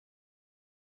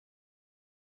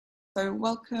So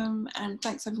welcome and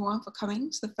thanks everyone for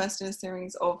coming to the first in a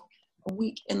series of a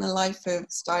week in the life of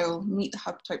style Meet the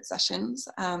Hub type sessions.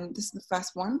 This is the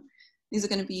first one. These are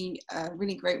going to be a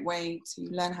really great way to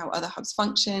learn how other hubs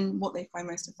function, what they find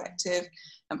most effective,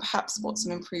 and perhaps what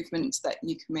some improvements that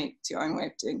you can make to your own way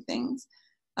of doing things.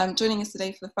 Joining us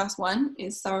today for the first one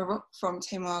is Sara Rock from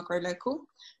Tamar Grow Local.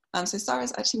 So Sara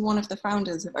is actually one of the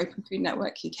founders of Open Food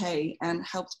Network UK and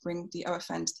helped bring the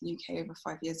OFN to the UK over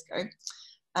 5 years ago.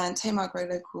 And Tamar Grow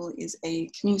Local is a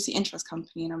community interest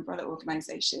company and umbrella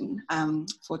organisation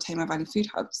for Tamar Valley Food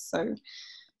Hubs. So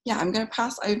yeah, I'm going to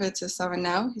pass over to Sara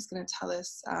now, who's going to tell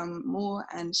us more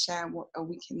and share what a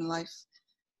week in the life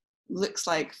looks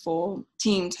like for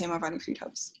Team Tamar Valley Food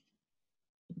Hubs.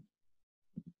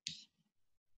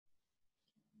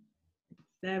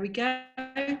 There we go.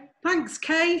 Thanks,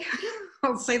 Kay.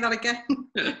 I'll say that again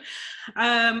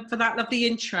for that lovely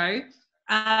intro.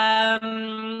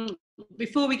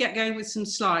 Before we get going with some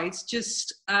slides,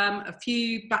 just a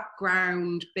few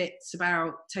background bits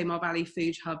about Tamar Valley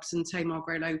Food Hubs and Tamar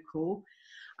Grow Local.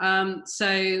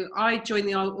 So I joined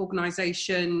the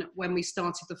organisation when we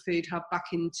started the Food Hub back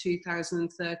in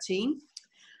 2013,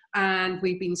 and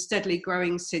we've been steadily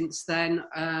growing since then,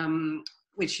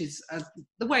 which is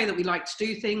the way that we like to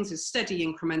do things, is steady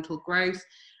incremental growth.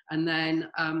 And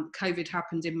then COVID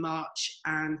happened in March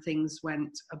and things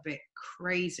went a bit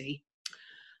crazy.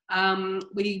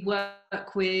 We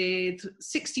work with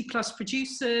 60 plus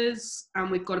producers and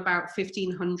we've got about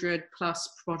 1,500 plus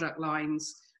product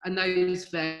lines, and those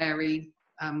vary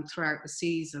throughout the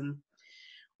season.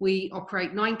 We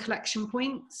operate 9 collection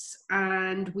points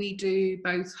and we do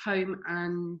both home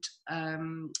and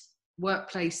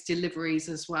workplace deliveries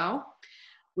as well.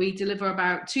 We deliver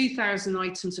about 2,000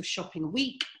 items of shopping a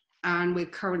week, and we're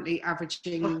currently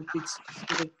averaging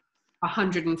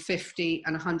 150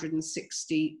 and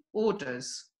 160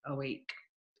 orders a week.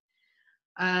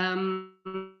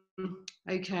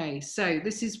 Okay, so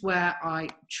this is where I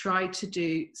try to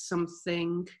do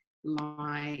something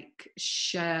like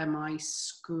share my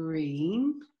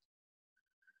screen,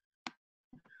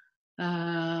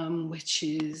 which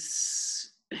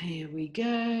is, here we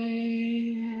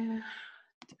go,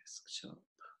 desktop,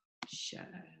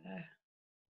 share.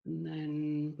 And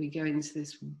then we go into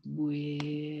this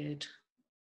weird,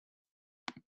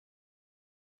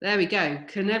 there we go.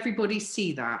 Can everybody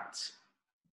see that?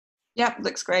 Yep,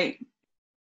 looks great.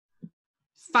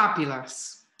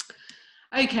 Fabulous.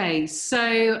 Okay,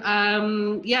 so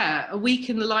yeah, a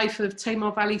week in the life of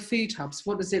Tamar Valley Food Hubs.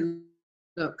 What does it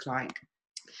look like?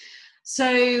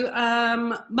 So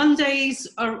Mondays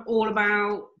are all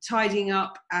about tidying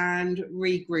up and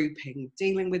regrouping,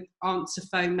 dealing with answer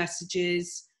phone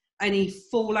messages, any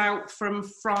fallout from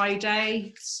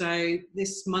Friday. So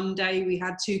this Monday we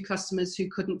had 2 customers who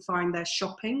couldn't find their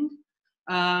shopping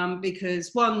because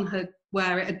one had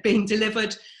where it had been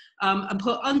delivered and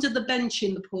put under the bench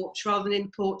in the porch rather than in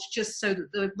the porch, just so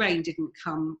that the rain didn't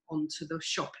come onto the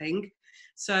shopping.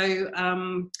 So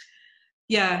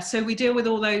yeah, so we deal with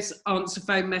all those answer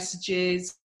phone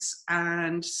messages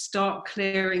and start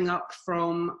clearing up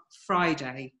from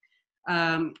Friday,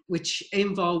 which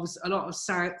involves a lot of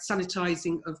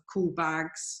sanitizing of cool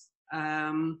bags,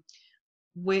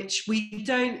 which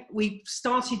we've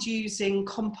started using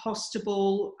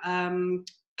compostable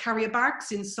carrier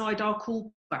bags inside our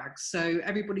cool bags. So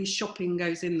everybody's shopping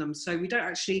goes in them. So we don't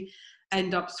actually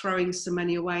end up throwing so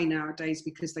many away nowadays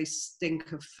because they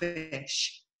stink of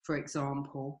fish, for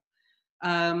example.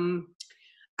 And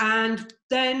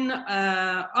then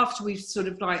after we've sort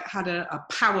of like had a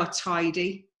power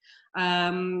tidy,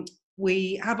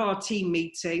 we have our team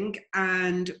meeting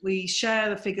and we share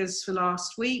the figures for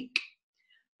last week,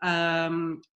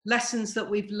 lessons that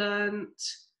we've learnt,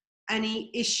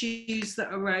 any issues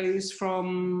that arose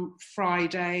from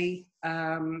Friday,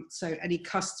 so any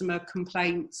customer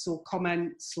complaints or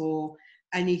comments or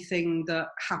anything that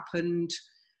happened.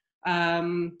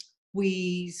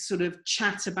 We sort of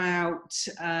chat about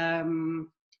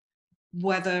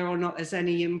whether or not there's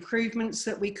any improvements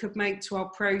that we could make to our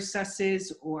processes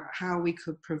or how we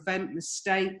could prevent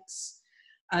mistakes,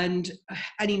 and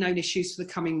any known issues for the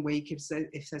coming week if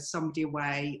there's somebody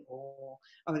away or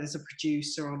there's a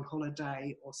producer on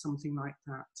holiday or something like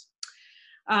that.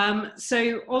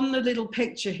 So on the little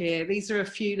picture here, these are a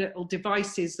few little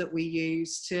devices that we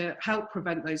use to help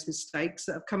prevent those mistakes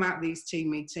that have come out of these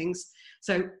team meetings.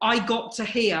 So I got to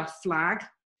hear flag.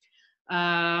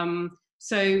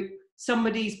 So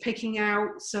somebody's picking out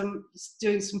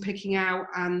doing some picking out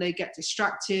and they get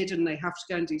distracted and they have to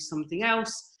go and do something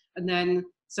else. And then,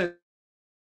 so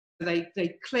they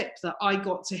clip the I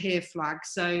got to hear flag.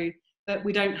 So that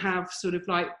we don't have sort of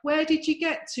like, where did you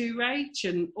get to, Rach?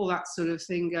 And all that sort of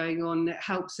thing going on. It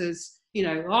helps us, you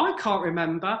know, oh, I can't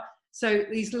remember. So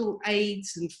these little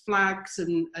aids and flags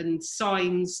and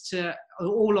signs are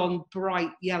all on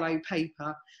bright yellow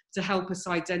paper to help us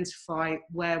identify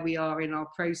where we are in our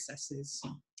processes.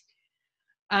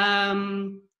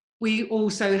 We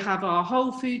also have our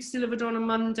whole foods delivered on a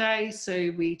Monday,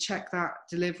 so we check that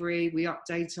delivery, we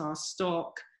update our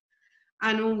stock,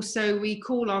 and also we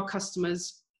call our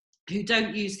customers who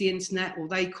don't use the internet, or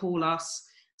they call us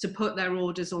to put their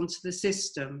orders onto the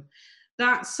system.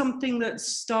 That's something that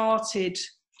started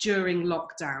during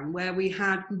lockdown, where we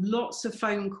had lots of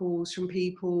phone calls from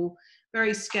people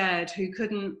very scared who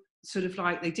couldn't sort of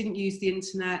like, they didn't use the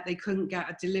internet, they couldn't get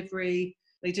a delivery,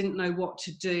 they didn't know what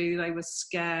to do, they were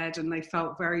scared and they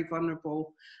felt very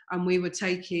vulnerable. And we were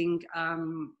taking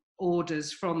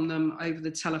orders from them over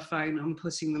the telephone and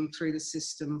putting them through the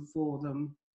system for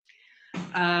them.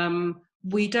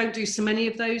 We don't do so many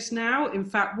of those now. In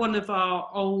fact, one of our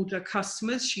older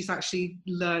customers, she's actually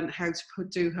learned how to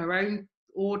do her own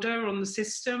order on the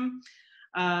system.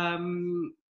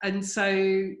 And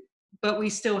so, but we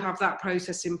still have that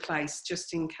process in place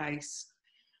just in case.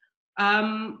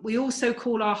 We also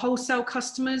call our wholesale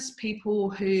customers,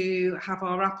 people who have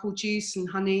our apple juice and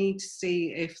honey, to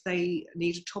see if they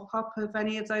need a top up of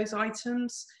any of those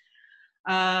items.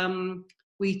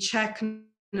 We check and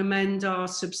amend our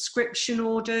subscription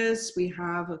orders. We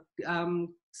have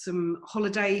some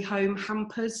holiday home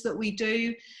hampers that we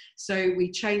do. So we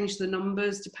change the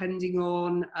numbers depending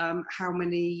on how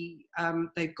many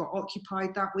they've got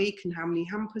occupied that week and how many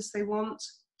hampers they want.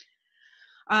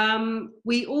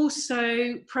 We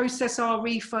also process our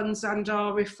refunds and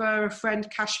our refer a friend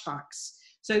cashbacks.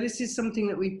 So this is something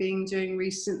that we've been doing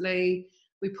recently.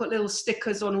 We put little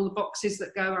stickers on all the boxes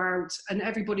that go out, and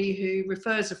everybody who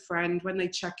refers a friend, when they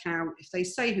check out, if they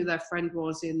say who their friend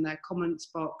was in their comments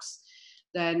box,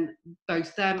 then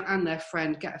both them and their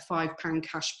friend get a £5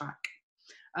 cashback,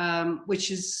 which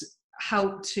has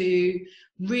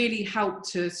really helped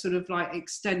to sort of like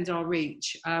extend our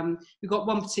reach. We've got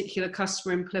one particular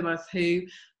customer in Plymouth who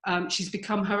she's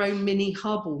become her own mini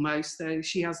hub almost. So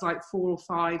she has like 4 or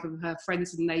 5 of her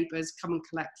friends and neighbours come and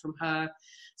collect from her,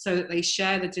 so that they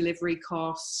share the delivery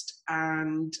cost,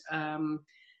 and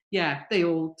yeah, they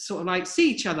all sort of like see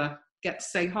each other, get to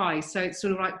say hi. So it's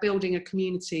sort of like building a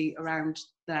community around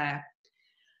there.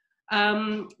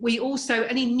 We also,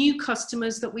 any new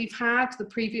customers that we've had the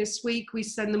previous week, we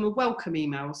send them a welcome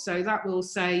email. So that will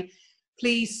say,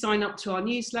 please sign up to our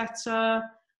newsletter.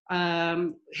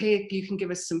 Here you can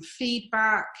give us some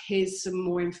feedback. Here's some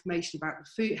more information about the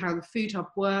food, how the Food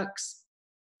Hub works.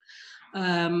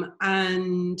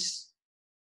 And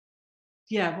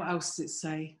yeah, what else does it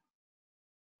say?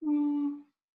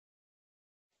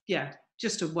 Yeah,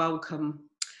 just a welcome.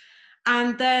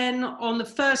 And then on the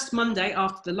first Monday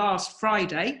after the last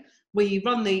Friday, we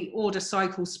run the order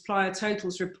cycle supplier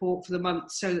totals report for the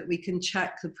month, so that we can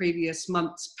check the previous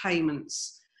month's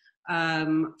payments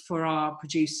for our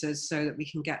producers, so that we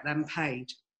can get them paid.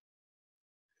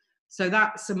 So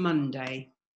that's a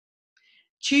Monday.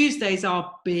 Tuesday's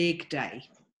our big day.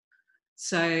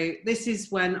 So this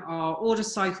is when our order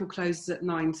cycle closes at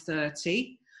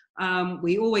 9:30.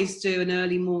 We always do an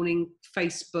early morning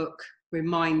Facebook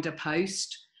reminder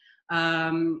post.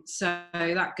 So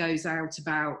that goes out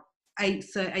about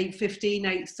 8:15,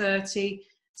 8:30,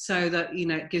 so that, you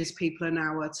know, it gives people an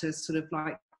hour to sort of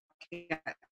like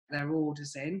get their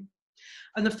orders in.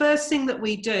 And the first thing that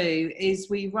we do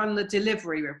is we run the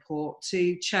delivery report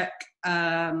to check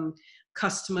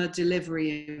customer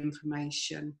delivery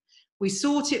information. We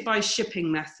sort it by shipping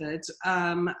method,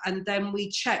 and then we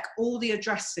check all the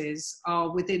addresses are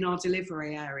within our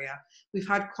delivery area. We've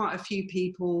had quite a few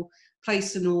people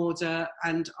place an order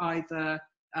and either,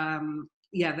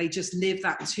 yeah, they just live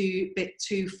that bit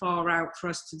too far out for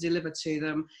us to deliver to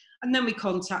them. And then we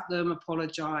contact them,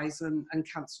 apologise and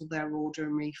cancel their order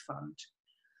and refund.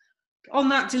 On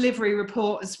that delivery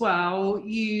report as well,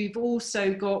 you've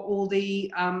also got all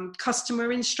the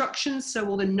customer instructions, so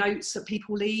all the notes that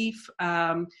people leave.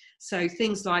 So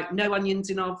things like, no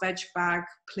onions in our veg bag,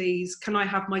 please. Can I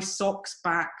have my socks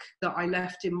back that I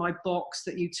left in my box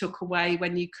that you took away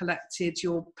when you collected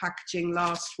your packaging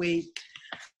last week?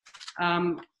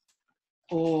 Yeah,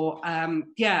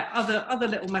 other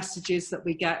little messages that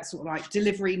we get, sort of like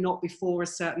delivery not before a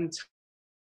certain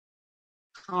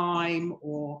time,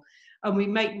 and we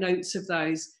make notes of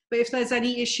those. But if there's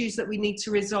any issues that we need to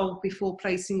resolve before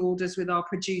placing orders with our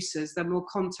producers, then we'll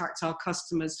contact our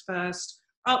customers first,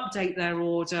 update their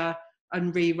order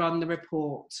and rerun the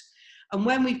report. And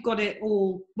when we've got it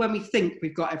all, when we think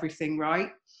we've got everything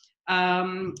right,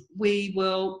 we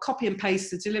will copy and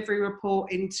paste the delivery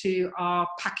report into our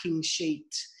packing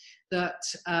sheet that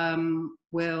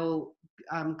will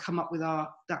come up with our,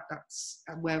 that's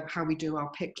how we do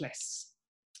our pick lists.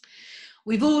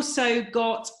 We've also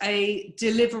got a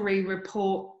delivery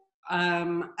report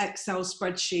Excel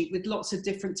spreadsheet with lots of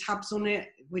different tabs on it,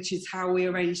 which is how we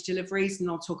arrange deliveries, and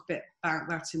I'll talk a bit about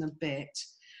that in a bit.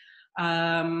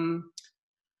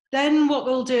 Then what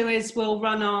we'll do is we'll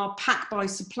run our pack by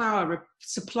supplier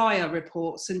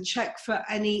reports and check for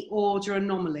any order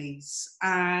anomalies.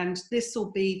 And this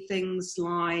will be things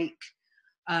like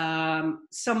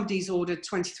somebody's ordered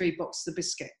 23 boxes of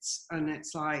biscuits, and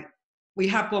it's like, we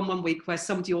had one week where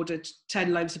somebody ordered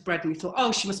 10 loaves of bread and we thought,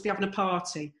 oh, she must be having a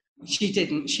party. She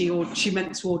didn't. She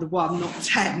meant to order 1, not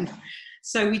 10.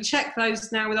 So we check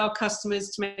those now with our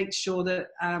customers to make sure that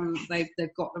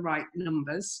they've got the right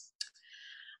numbers.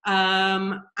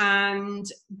 And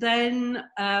then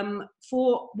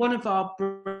for one of our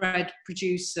bread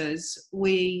producers,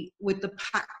 with the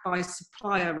pack by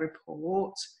supplier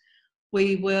report,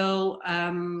 we will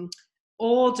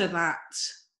order that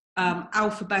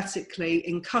alphabetically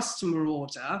in customer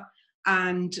order,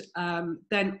 and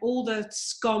then all the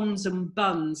scones and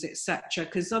buns, etc.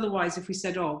 Because otherwise, if we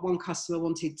said, oh, one customer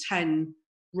wanted 10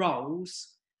 rolls,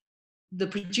 the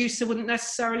producer wouldn't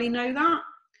necessarily know that.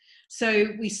 So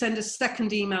we send a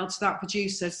second email to that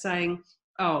producer saying,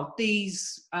 oh,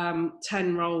 these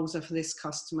 10 rolls are for this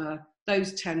customer,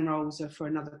 those 10 rolls are for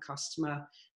another customer.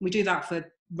 We do that for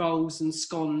rolls and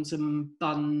scones and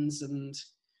buns and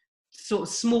sort of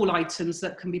small items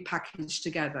that can be packaged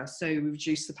together. So we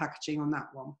reduce the packaging on that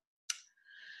one.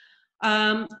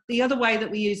 The other way that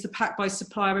we use the pack by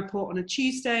supplier report on a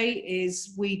Tuesday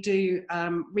is we do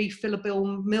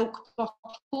refillable milk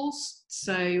bottles.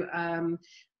 So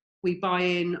we buy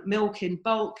in milk in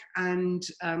bulk, and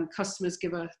customers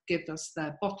give us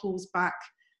their bottles back,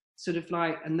 sort of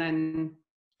like, and then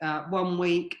 1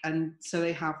 week. And so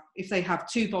if they have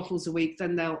 2 bottles a week,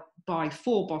 then they'll buy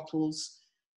 4 bottles,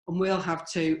 and we'll have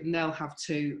 2 and they'll have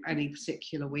 2 any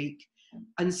particular week.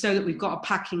 And so that we've got a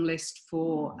packing list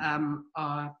for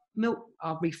our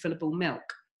refillable milk.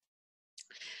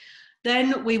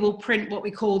 Then we will print what we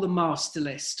call the master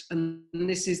list, and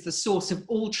this is the source of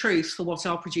all truth for what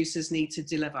our producers need to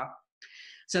deliver.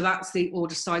 So that's the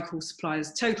order cycle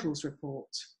suppliers totals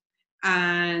report.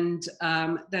 And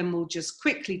then we'll just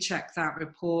quickly check that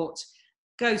report,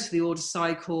 go to the order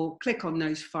cycle, click on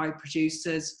notify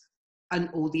producers, and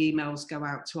all the emails go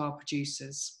out to our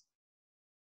producers.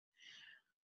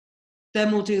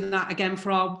 Then we'll do that again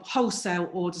for our wholesale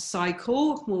order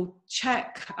cycle. We'll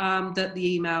check that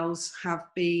the emails have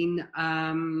been,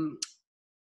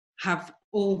 have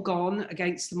all gone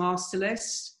against the master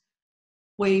list.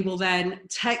 We will then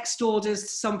text orders to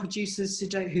some producers who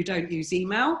don't use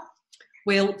email.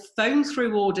 We'll phone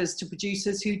through orders to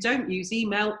producers who don't use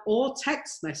email or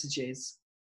text messages.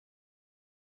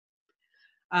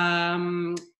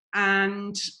 And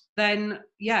then,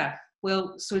 yeah,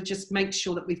 we'll sort of just make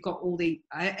sure that we've got all the,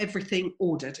 everything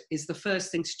ordered is the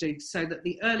first thing to do, so that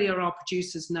the earlier our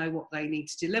producers know what they need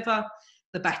to deliver,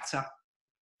 the better.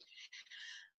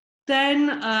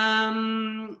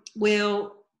 Then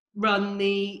we'll run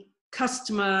the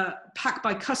customer pack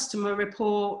by customer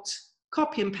report,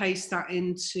 copy and paste that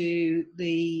into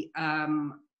the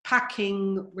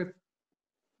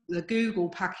the Google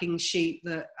packing sheet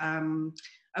that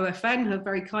OFN have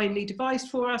very kindly devised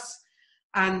for us.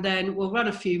 And then we'll run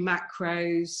a few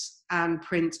macros and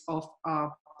print off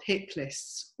our pick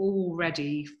lists, all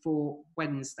ready for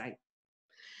Wednesday.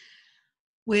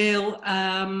 We'll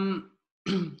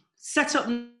set up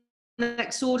the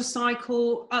next order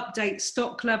cycle, update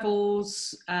stock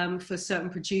levels for certain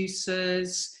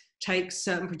producers, take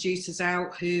certain producers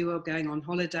out who are going on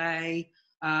holiday.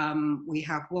 We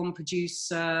have one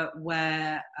producer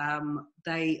where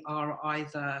they are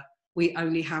either, we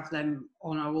only have them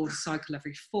on our order cycle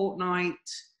every fortnight.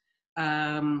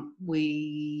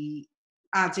 We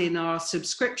add in our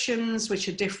subscriptions, which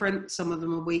are different. Some of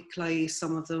them are weekly,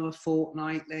 some of them are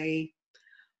fortnightly.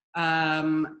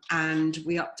 And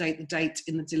we update the date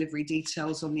in the delivery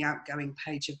details on the outgoing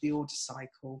page of the order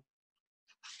cycle.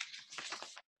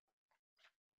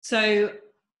 So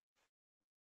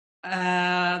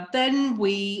then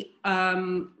we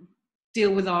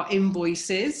deal with our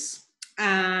invoices,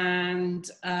 and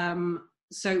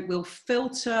so we'll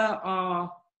filter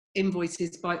our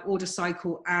invoices by order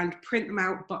cycle and print them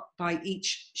out by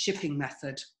each shipping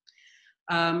method,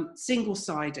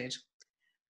 single-sided.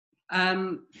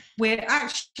 We're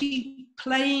actually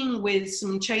playing with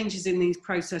some changes in these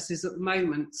processes at the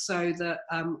moment, so that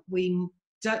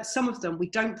some of them we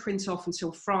don't print off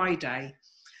until Friday.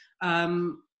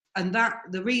 And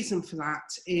the reason for that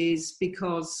is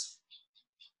because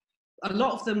a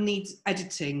lot of them need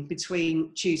editing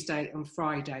between Tuesday and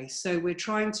Friday. So we're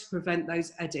trying to prevent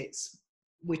those edits,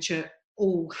 which are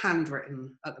all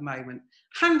handwritten at the moment.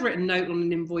 Handwritten note on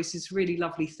an invoice is a really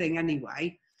lovely thing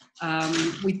anyway.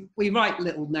 We write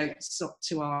little notes up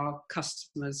to our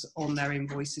customers on their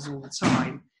invoices all the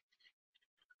time.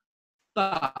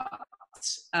 But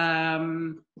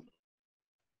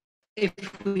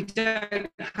if we don't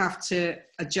have to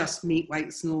adjust meat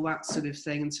weights and all that sort of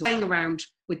thing, until playing around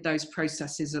with those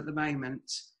processes at the moment.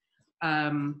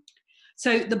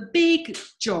 So the big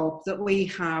job that we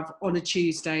have on a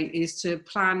Tuesday is to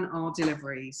plan our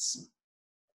deliveries.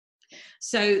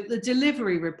 So the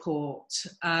delivery report,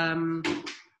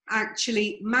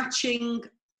 actually matching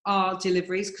our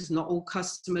deliveries, because not all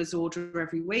customers order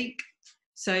every week.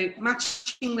 So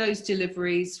matching those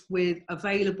deliveries with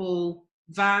available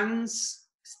vans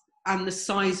and the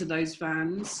size of those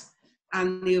vans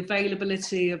and the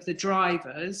availability of the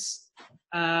drivers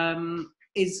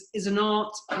is an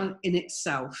art in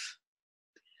itself.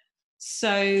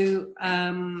 So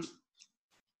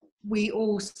we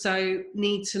also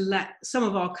need to let some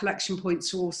of our collection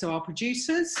points are also our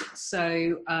producers.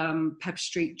 So Pepper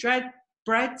Street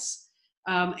Breads,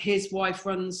 his wife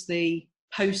runs the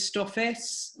post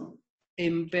office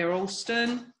in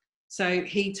Biralston. So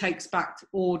he takes back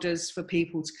orders for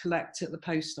people to collect at the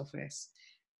post office.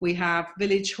 We have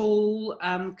Village Hall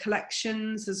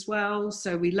collections as well.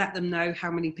 So we let them know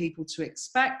how many people to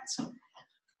expect.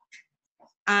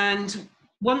 And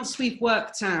once we've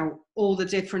worked out all the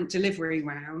different delivery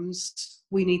rounds,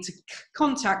 we need to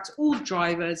contact all the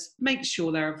drivers, make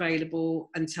sure they're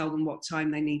available and tell them what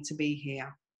time they need to be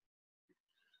here.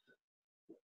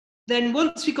 Then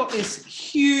once we've got this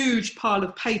huge pile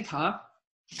of paper,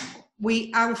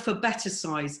 we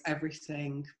alphabeticize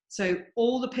everything. So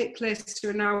all the pick lists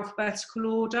are in alphabetical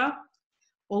order,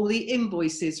 all the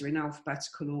invoices are in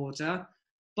alphabetical order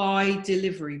by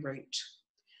delivery route.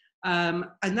 And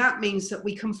that means that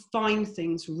we can find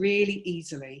things really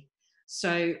easily.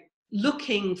 So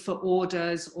looking for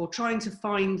orders or trying to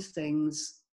find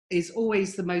things is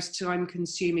always the most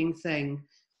time-consuming thing.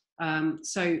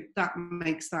 So that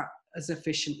makes that as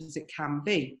efficient as it can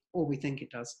be, or we think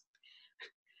it does.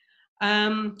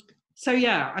 So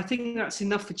yeah, I think that's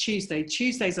enough for Tuesday.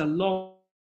 Tuesday's a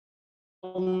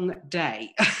long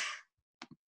day.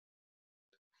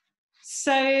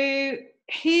 So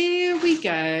here we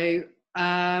go,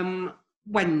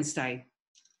 Wednesday.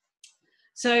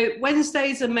 So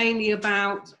Wednesdays are mainly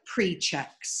about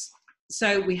pre-checks.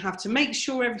 So we have to make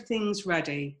sure everything's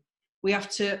ready. We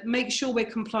have to make sure we're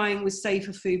complying with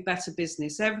Safer Food, Better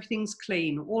Business. Everything's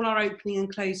clean. All our opening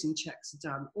and closing checks are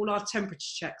done. All our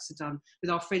temperature checks are done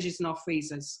with our fridges and our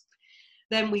freezers.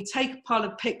 Then we take a pile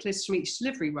of pick lists from each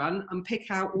delivery run and pick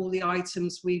out all the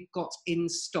items we've got in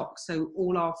stock. So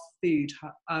all our food,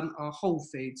 our whole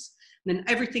foods. And then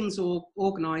everything's all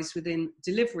organised within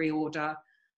delivery order,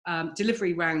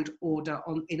 delivery round order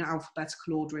in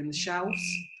alphabetical order in the shelves.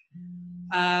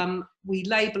 We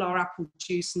label our apple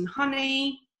juice and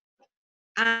honey,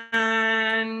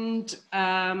 and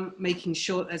making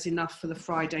sure there's enough for the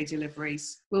Friday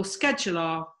deliveries. We'll schedule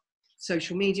our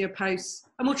social media posts,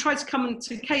 and we'll try to come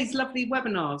to Kay's lovely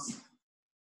webinars.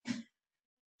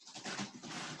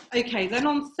 Okay, then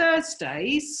on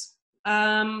Thursdays,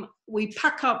 we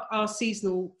pack up our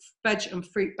seasonal veg and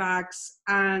fruit bags,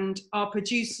 and our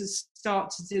producers start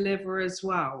to deliver as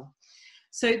well.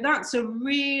 So that's a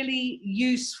really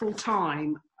useful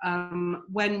time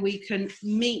when we can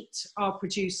meet our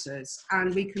producers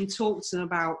and we can talk to them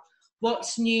about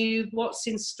what's new, what's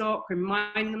in stock,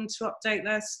 remind them to update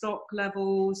their stock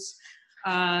levels,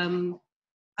 and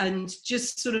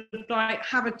just sort of like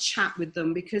have a chat with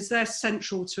them, because they're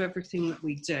central to everything that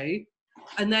we do.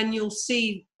 And then you'll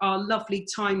see our lovely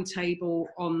timetable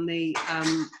on the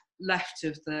left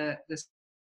of the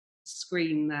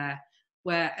screen there,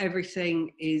 where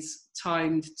everything is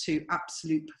timed to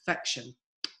absolute perfection.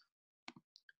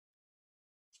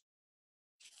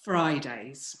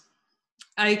 Fridays.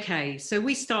 Okay, so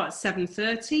we start at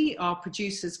 7:30. Our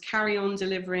producers carry on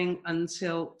delivering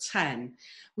until 10.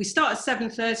 We start at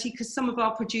 7:30 because some of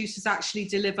our producers actually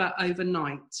deliver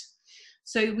overnight.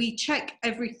 So we check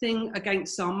everything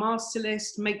against our master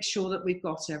list, make sure that we've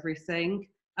got everything.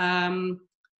 And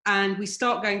we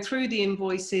start going through the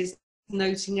invoices.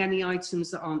 noting any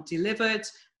items that aren't delivered,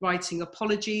 writing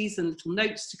apologies and little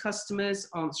notes to customers,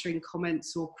 answering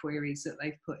comments or queries that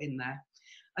they've put in there.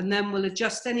 And then we'll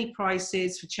adjust any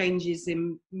prices for changes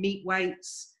in meat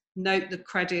weights, note the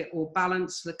credit or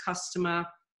balance for the customer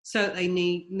so that they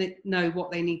know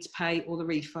what they need to pay or the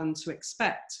refund to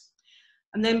expect.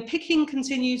 And then picking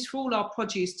continues for all our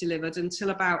produce delivered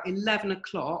until about 11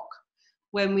 o'clock,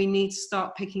 when we need to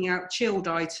start picking out chilled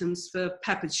items for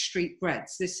Peppered Street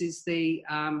breads. This is the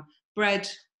bread,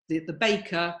 the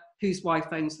baker whose wife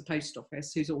owns the post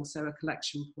office, who's also a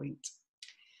collection point.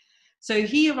 So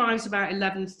he arrives about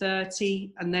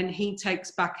 11:30, and then he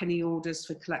takes back any orders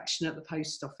for collection at the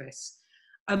post office.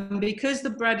 Because the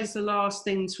bread is the last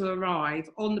thing to arrive,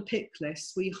 on the pick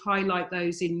list, we highlight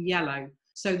those in yellow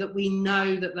so that we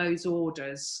know that those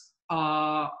orders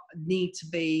need to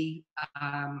be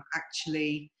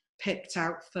actually picked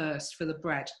out first for the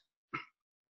bread.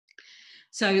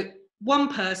 So one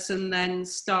person then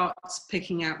starts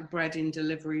picking out the bread in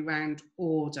delivery round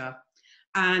order.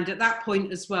 And at that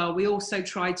point as well, we also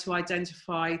try to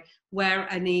identify where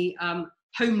any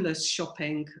homeless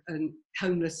shopping, and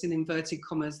homeless in inverted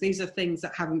commas, these are things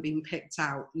that haven't been picked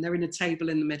out and they're in a table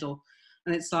in the middle.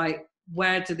 And it's like,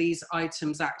 where do these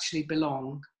items actually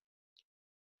belong?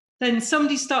 Then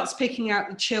somebody starts picking out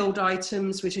the chilled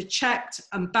items, which are checked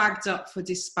and bagged up for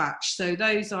dispatch. So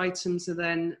those items are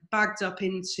then bagged up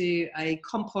into a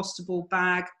compostable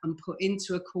bag and put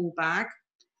into a cool bag.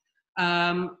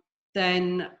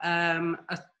 Then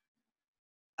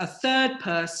a third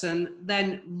person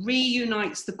then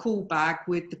reunites the cool bag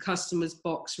with the customer's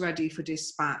box ready for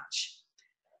dispatch.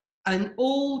 And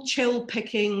all chill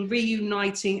picking,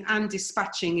 reuniting and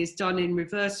dispatching is done in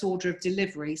reverse order of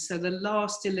delivery. So the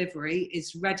last delivery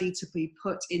is ready to be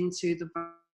put into the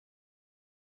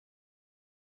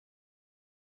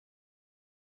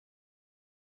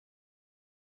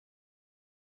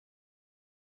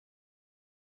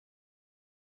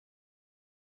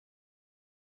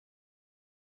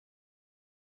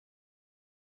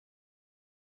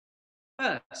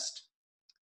first.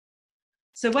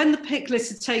 So when the pick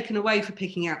lists are taken away for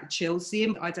picking out the chills, the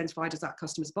input identified as that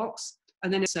customer's box,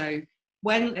 and then so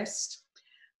when list,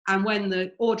 and when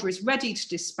the order is ready to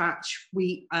dispatch,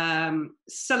 we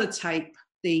sellotape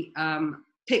the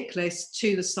pick list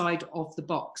to the side of the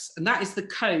box, and that is the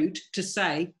code to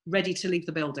say ready to leave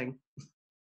the building.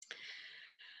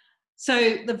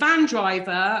 So the van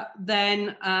driver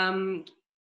then,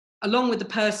 along with the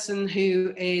person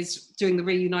who is doing the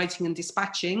reuniting and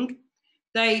dispatching,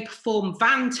 they perform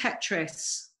van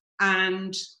Tetris,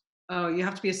 and you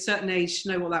have to be a certain age to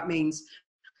know what that means.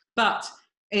 But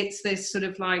it's this sort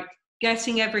of like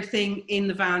getting everything in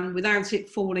the van without it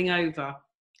falling over.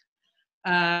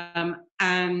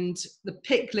 And the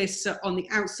pick lists are on the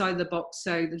outside of the box,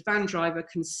 so the van driver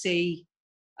can see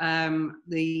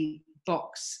the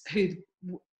box,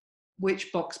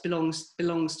 which box belongs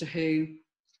to who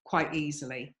quite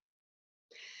easily.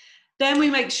 Then we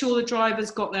make sure the driver's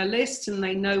got their list and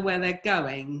they know where they're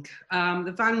going.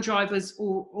 The van drivers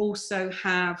also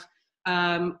have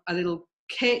a little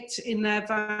kit in their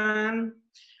van.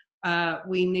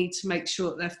 We need to make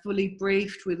sure that they're fully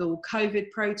briefed with all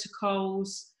COVID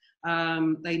protocols.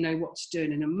 They know what to do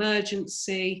in an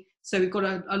emergency. So we've got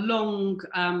a long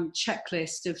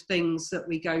checklist of things that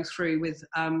we go through with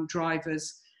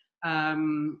drivers.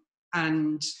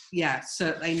 And yeah,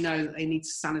 so they know that they need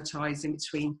to sanitize in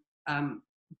between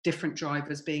different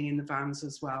drivers being in the vans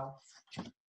as well.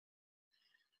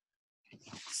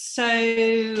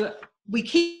 So we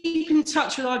keep in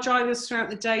touch with our drivers throughout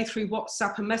the day through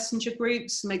WhatsApp and Messenger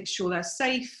groups, make sure they're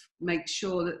safe, make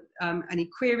sure that any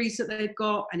queries that they've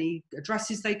got, any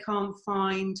addresses they can't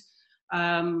find,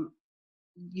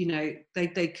 you know,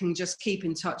 they can just keep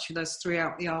in touch with us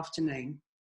throughout the afternoon.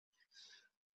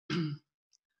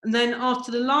 And then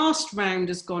after the last round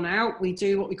has gone out, we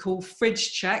do what we call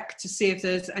fridge check to see if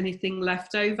there's anything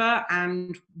left over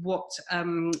and what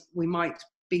we might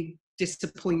be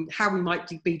how we might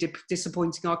be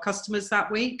disappointing our customers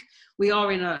that week. We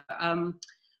are in a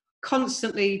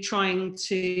constantly trying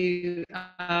to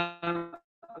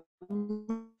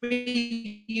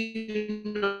reunite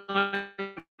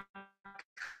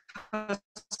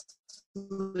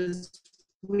customers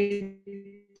with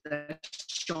their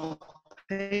shopping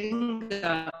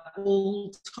at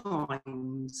all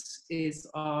times is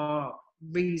our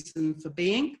reason for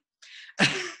being.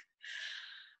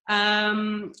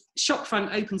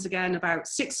 Shopfront opens again about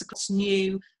 6 o'clock. It's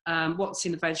new. What's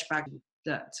in the veg bag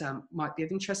that might be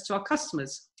of interest to our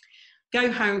customers. Go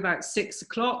home about 6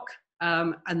 o'clock,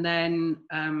 and then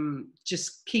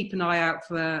just keep an eye out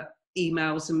for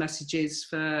emails and messages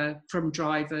from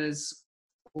drivers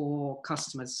or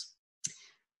customers.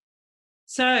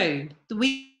 So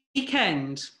the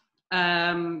weekend,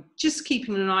 just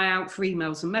keeping an eye out for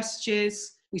emails and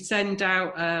messages. We send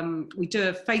out, we do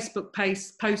a Facebook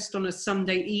post on a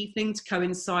Sunday evening to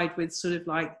coincide with sort of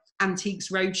like Antiques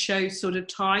Roadshow sort of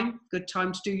time, good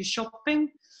time to do your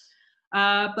shopping.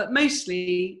 But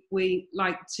mostly we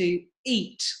like to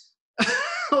eat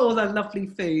all the lovely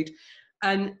food.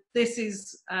 And this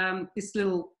is, this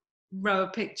little row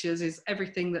of pictures is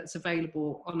everything that's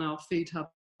available on our food hub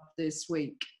this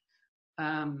week.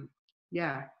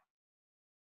 Yeah.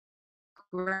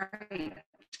 Great.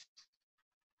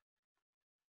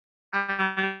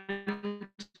 And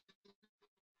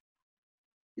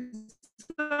is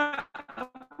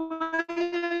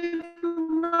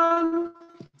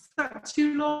that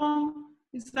too long?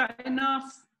 Is that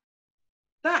enough?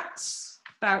 That's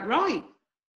about right.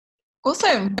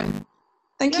 Awesome.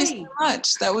 Thank you so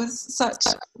much. That was such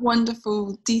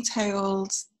wonderful,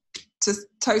 detailed, just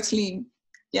totally,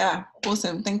 yeah,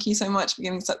 awesome. Thank you so much for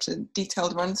giving such a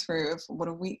detailed run through of what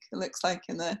a week looks like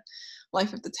in the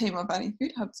life of the Tamar Valley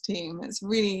Food Hubs team. It's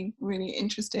really, really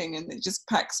interesting, and it just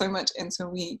packs so much into a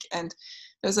week. And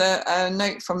there was a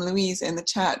note from Louise in the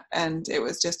chat, and it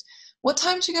was just, what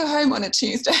time do you go home on a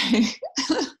Tuesday?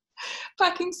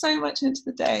 Packing so much into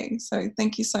the day. So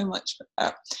thank you so much for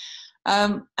that.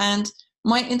 And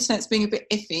my internet's being a bit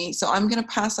iffy, so I'm going to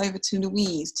pass over to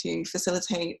Louise to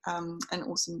facilitate an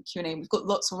awesome Q&A. We've got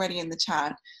lots already in the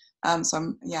chat, so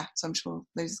I'm sure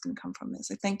those is going to come from this.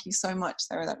 So thank you so much,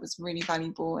 Sarah. That was really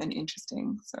valuable and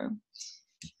interesting. So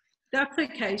that's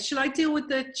okay. Shall I deal with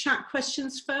the chat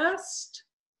questions first?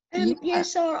 Yeah,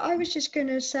 Sarah, I was just going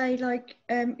to say, like,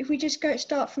 if we just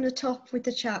start from the top with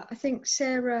the chat. I think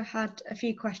Sarah had a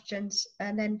few questions,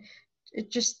 and then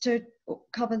just to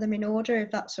cover them in order,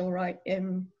 if that's all right,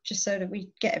 just so that we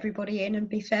get everybody in and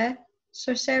be fair.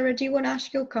 So Sarah, do you want to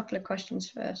ask your couple of questions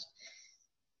first?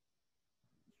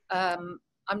 I'm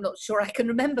not sure I can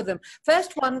remember them.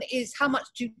 First one is, how much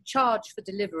do you charge for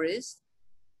deliveries?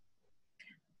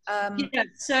 Yeah,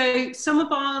 so some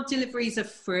of our deliveries are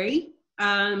free.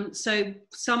 So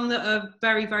some that are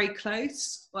very, very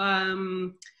close,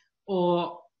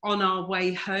 or on our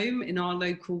way home in our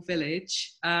local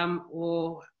village,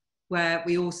 or where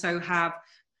we also have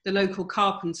the local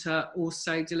carpenter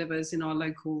also delivers in our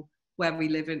local, where we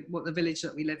live in, the village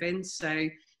that we live in, so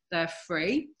they're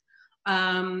free.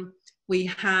 We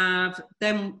have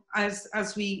them,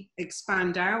 as we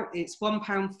expand out, it's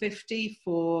 £1.50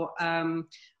 for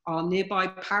our nearby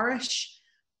parish,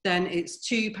 then it's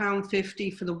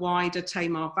 £2.50 for the wider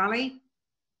Tamar Valley,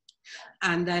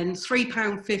 and then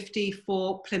 £3.50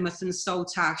 for Plymouth and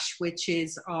Saltash, which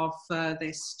is our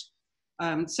furthest.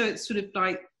 So it's sort of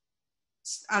like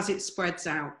as it spreads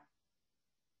out.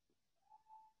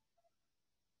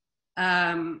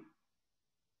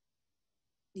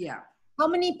 Yeah. How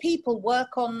many people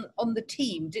work on the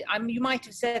team? You might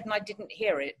have said and I didn't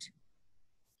hear it.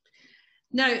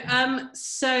 No,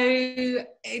 so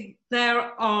there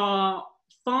are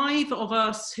 5 of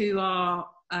us who are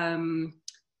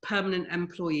permanent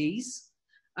employees.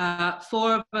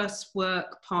 4 of us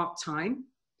work part-time.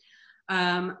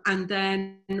 And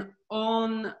then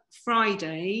on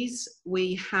Fridays,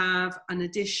 we have an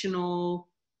additional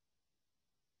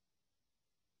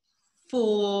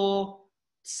 4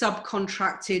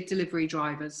 subcontracted delivery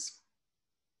drivers.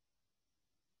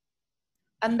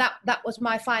 And that was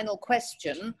my final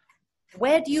question.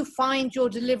 Where do you find your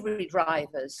delivery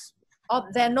drivers?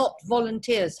 They're not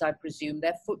volunteers, I presume.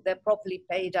 They're properly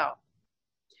paid up.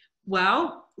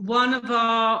 Well, one of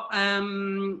our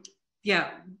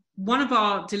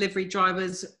delivery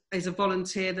drivers is a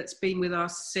volunteer that's been with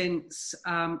us since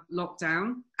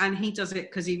lockdown, and he does it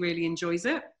because he really enjoys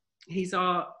it. He's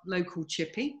our local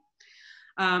chippy.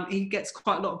 He gets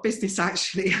quite a lot of business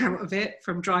actually out of it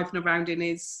from driving around in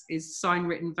his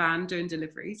sign-written van doing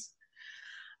deliveries.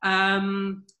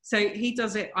 So he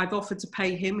does it. I've offered to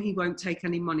pay him. He won't take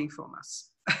any money from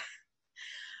us.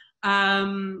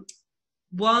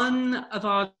 One of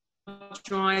our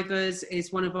drivers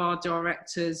is one of our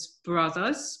director's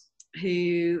brothers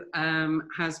who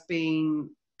has been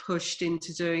pushed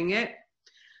into doing it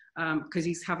because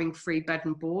he's having free bed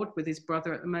and board with his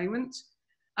brother at the moment.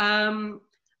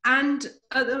 And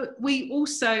we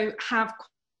also have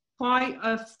quite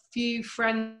a few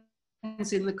friends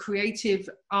in the creative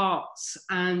arts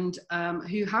and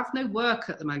who have no work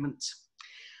at the moment.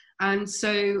 And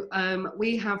so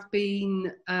we have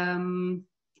been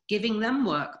giving them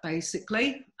work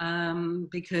basically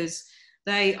because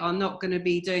they are not going to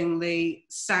be doing the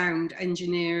sound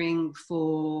engineering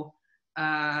for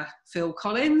Phil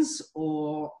Collins,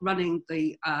 or running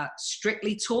the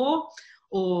Strictly tour,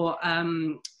 or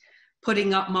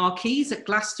putting up marquees at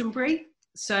Glastonbury.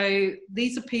 So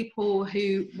these are people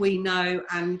who we know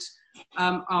and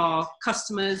are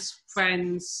customers,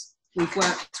 friends, we've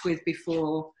worked with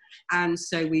before, and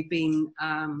so we've been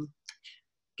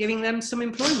giving them some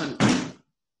employment.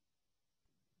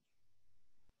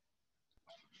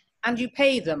 And you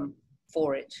pay them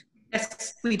for it?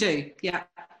 Yes, we do. Yeah,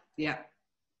 yeah.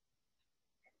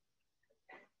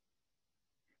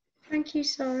 Thank you,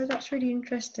 Sara. That's really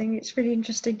interesting. It's really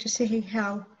interesting to see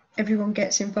how everyone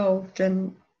gets involved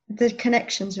and the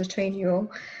connections between you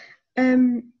all.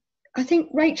 I think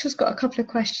Rachel's got a couple of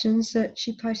questions that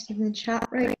she posted in the chat.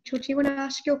 Rachel, do you want to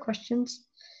ask your questions?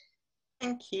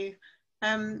 Thank you.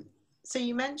 So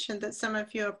you mentioned that some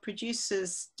of your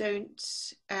producers don't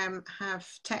have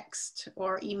text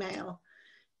or email.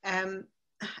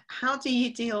 How do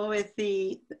you deal with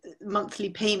the monthly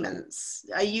payments?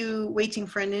 Are you waiting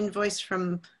for an invoice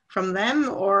from them,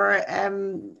 or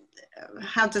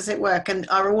how does it work? And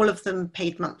are all of them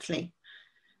paid monthly?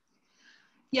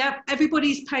 Yeah,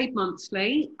 everybody's paid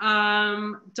monthly,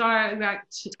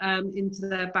 direct into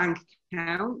their bank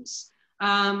accounts.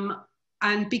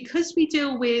 And because we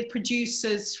deal with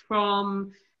producers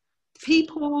from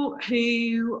people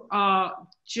who are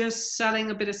just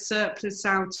selling a bit of surplus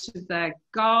out of their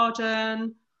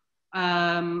garden,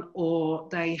 or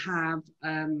they have,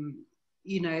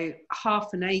 you know,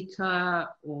 half an acre,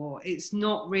 or it's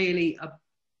not really a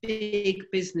big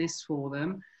business for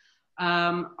them.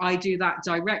 I do that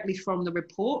directly from the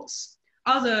reports.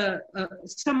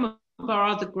 Some of our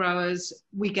other growers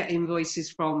we get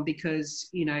invoices from, because,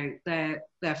 you know, they're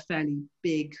fairly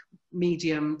big,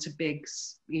 medium to big,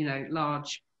 you know,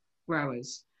 large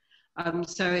growers.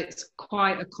 So it's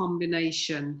quite a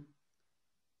combination.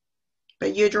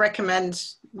 But you'd recommend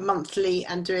monthly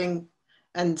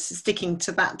and sticking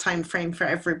to that time frame for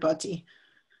everybody?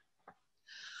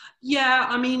 Yeah,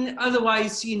 I mean,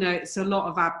 otherwise, you know, it's a lot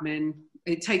of admin.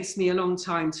 It takes me a long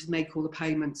time to make all the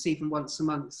payments, even once a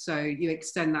month. So you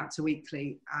extend that to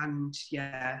weekly, and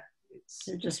yeah, it's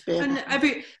just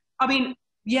everybody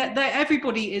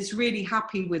is really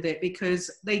happy with it,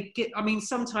 because they get, I mean,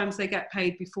 sometimes they get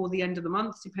paid before the end of the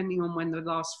month, depending on when the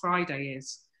last Friday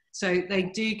is. So they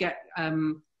do get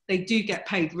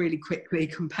paid really quickly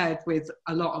compared with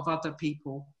a lot of other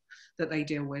people that they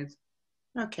deal with.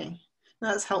 Okay.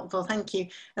 That's helpful, thank you.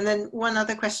 And then one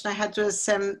other question I had was,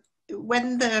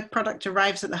 when the product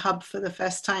arrives at the hub for the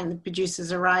first time, the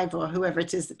producers arrive, or whoever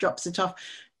it is that drops it off,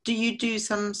 do you do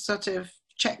some sort of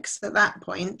checks at that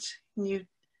point?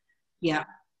 Yeah,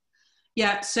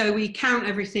 so we count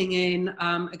everything in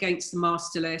against the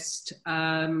master list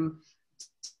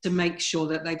to make sure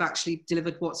that they've actually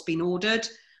delivered what's been ordered.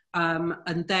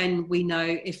 And then we know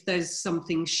if there's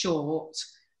something short,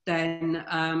 then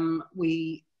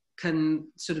we can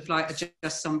sort of like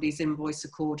adjust somebody's invoice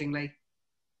accordingly.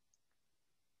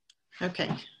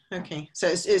 Okay. So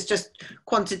it's just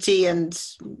quantity and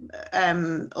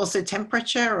also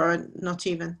temperature, or not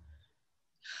even?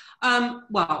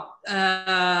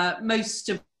 Most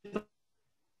of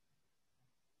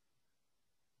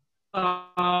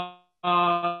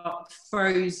our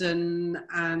frozen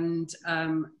and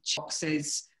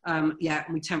boxes, yeah,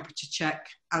 and we temperature check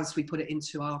as we put it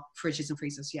into our fridges and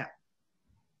freezers. Yeah.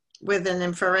 With an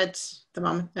infrared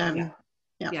thermometer.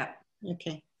 Yeah.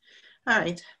 Okay. All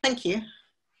right. Thank you.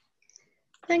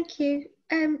 Thank you.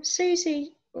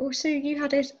 Susie, or Sue, you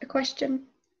had a question.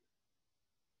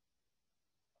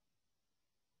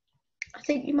 I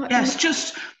think you might. Yes,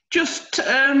 just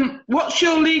what's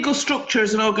your legal structure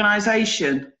as an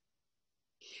organisation?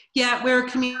 Yeah, we're a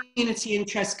community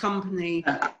interest company.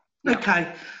 Yeah.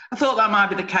 Okay, I thought that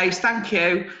might be the case. Thank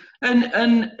you.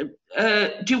 And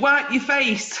do you wipe your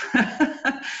face?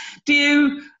 do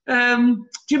you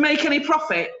make any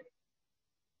profit?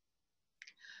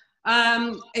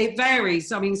 It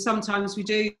varies. I mean, sometimes we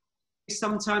do,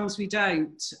 sometimes we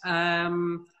don't.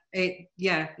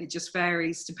 It just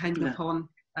varies depending upon.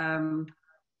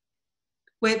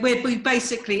 We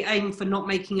basically aim for not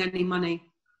making any money.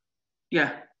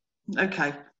 Yeah.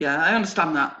 Okay. Yeah, I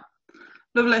understand that.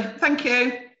 Lovely. Thank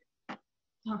you.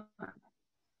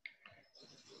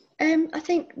 I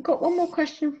think got one more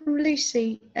question from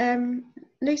Lucy.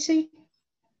 Lucy,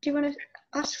 do you want to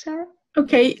ask Sara?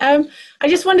 Okay, I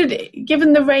just wondered,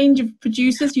 given the range of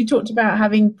producers, you talked about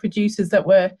having producers that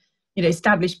were, you know,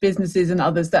 established businesses and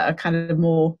others that are kind of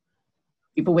more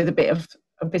people with a bit of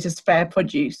spare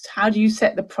produce. How do you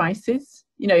set the prices?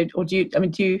 You know, or do you,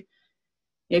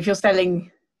 if you're selling,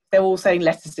 they're all selling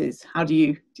lettuces, how do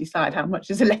you decide how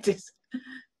much is a lettuce?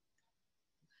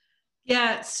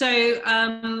 Yeah,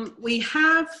 so we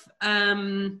have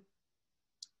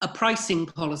a pricing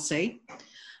policy.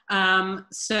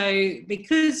 So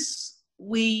because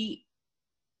we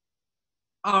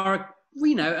are,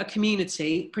 you know, a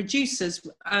community, producers,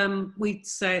 we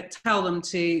tell them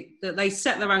that they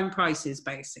set their own prices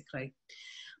basically,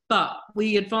 but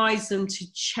we advise them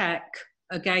to check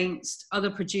against other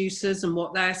producers and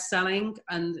what they're selling,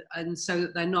 and so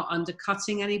that they're not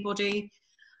undercutting anybody.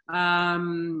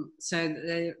 So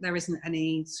there isn't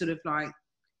any sort of like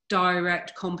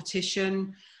direct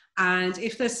competition. And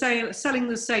if they're selling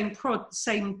the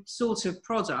same sort of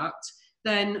product,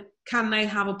 then can they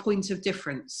have a point of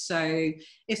difference? So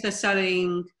if they're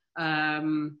selling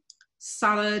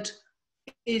salad,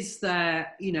 is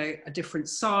there, you know, a different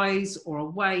size or a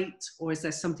weight, or is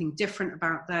there something different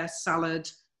about their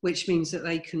salad, which means that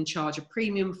they can charge a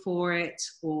premium for it,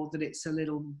 or that it's a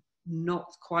little not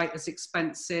quite as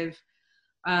expensive?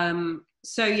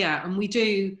 So yeah, and we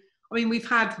do, I mean, we've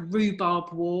had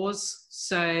rhubarb wars,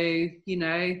 so, you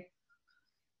know,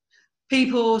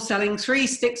 people selling 3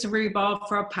 sticks of rhubarb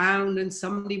for £1 and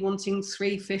somebody wanting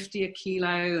 3.50 a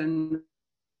kilo, and,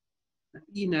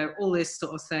 you know, all this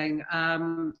sort of thing.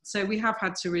 So we have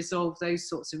had to resolve those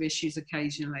sorts of issues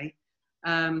occasionally.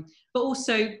 But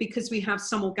also because we have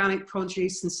some organic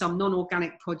produce and some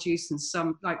non-organic produce, and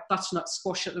some like butternut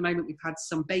squash at the moment, we've had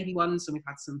some baby ones and we've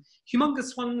had some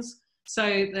humongous ones.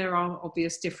 So there are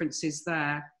obvious differences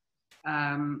there.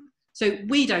 So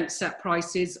we don't set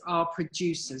prices, our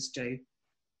producers do.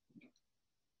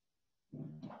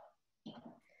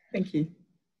 Thank you.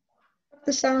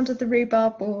 The sound of the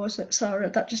rhubarb wars at Sara,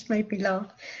 that just made me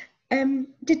laugh.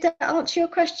 Did that answer your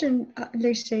question,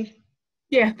 Lucy?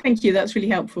 Yeah, thank you. That's really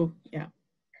helpful. Yeah.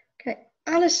 Okay.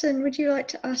 Alison, would you like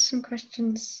to ask some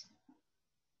questions?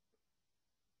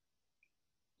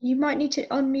 You might need to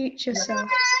unmute yourself.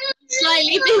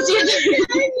 Slightly busy.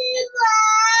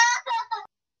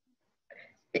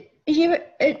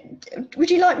 Would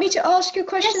you like me to ask your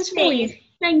questions for you?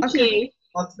 Thank you.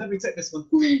 Let me take this one.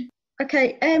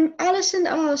 Okay. Alison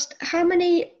asked, how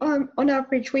many on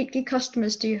average weekly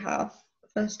customers do you have,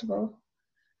 first of all?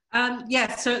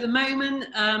 Yeah, so at the moment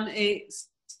it's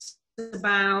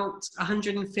about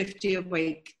 150 a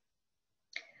week.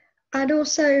 And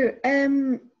also,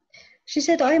 she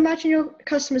said, I imagine your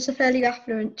customers are fairly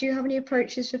affluent. Do you have any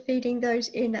approaches for feeding those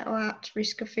in or at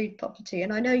risk of food poverty?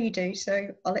 And I know you do, so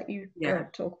I'll let you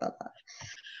talk about that.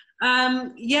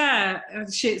 Yeah,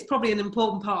 it's probably an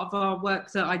important part of our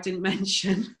work that I didn't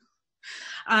mention.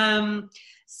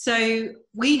 So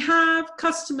we have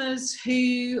customers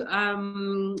who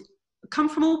come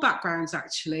from all backgrounds,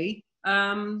 actually.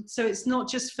 So it's not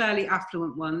just fairly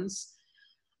affluent ones.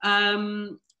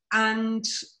 And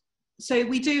so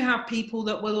we do have people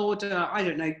that will order, I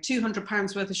don't know,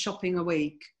 £200 worth of shopping a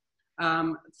week,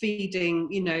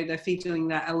 feeding, you know, they're feeding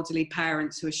their elderly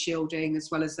parents who are shielding, as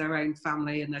well as their own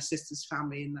family and their sister's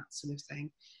family and that sort of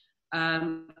thing.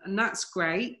 And that's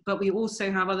great. But we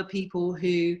also have other people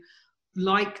who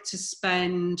like to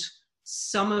spend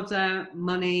some of their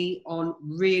money on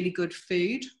really good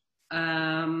food.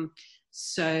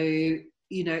 So,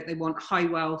 you know, they want high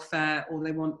welfare, or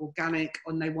they want organic,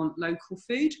 and they want local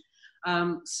food.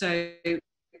 So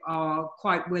are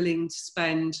quite willing to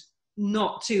spend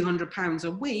not £200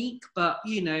 a week, but,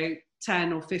 you know,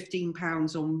 £10 or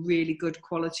 £15 on really good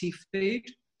quality food.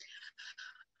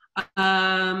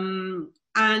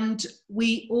 And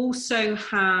we also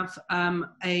have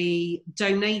a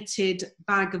donated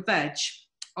bag of veg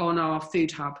on our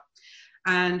food hub.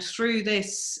 And through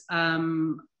this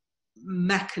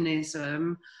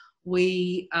mechanism,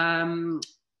 we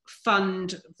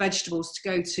fund vegetables to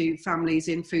go to families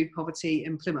in food poverty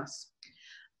in Plymouth.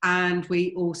 And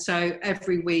we also,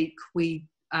 every week, we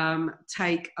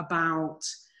take about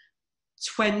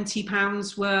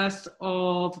 £20 worth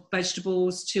of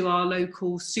vegetables to our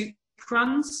local soup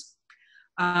runs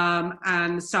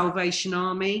and the Salvation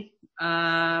Army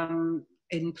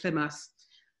in Plymouth.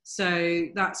 So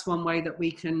that's one way that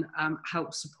we can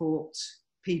help support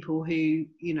people who,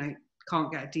 you know,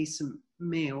 can't get a decent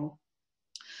meal.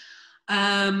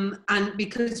 And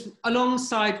because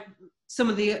alongside some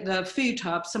of the food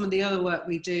hub, some of the other work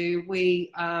we do,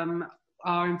 we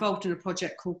are involved in a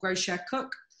project called Grow Share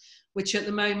Cook, which at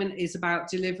the moment is about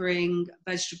delivering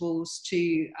vegetables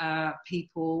to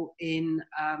people in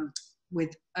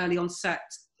with early onset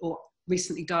or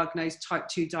recently diagnosed type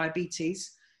 2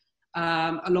 diabetes,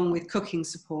 along with cooking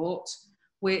support,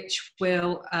 which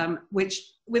will which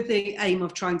with the aim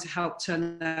of trying to help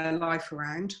turn their life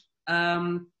around.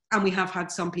 And we have had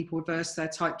some people reverse their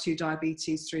type 2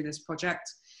 diabetes through this project.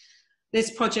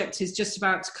 this project is just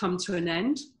about to come to an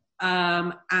end,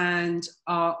 and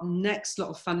our next lot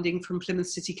of funding from Plymouth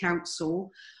City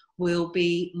Council will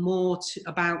be more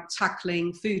about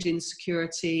tackling food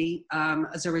insecurity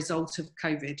as a result of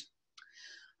COVID.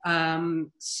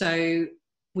 So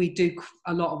we do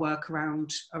a lot of work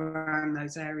around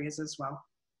those areas as well.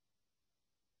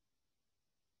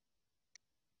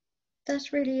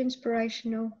 That's really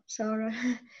inspirational, Sara.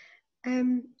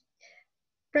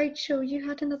 Rachel, you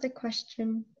had another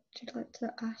question you'd like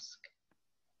to ask?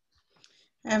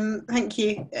 Thank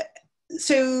you.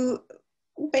 So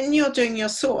when you're doing your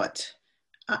sort,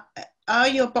 are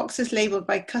your boxes labelled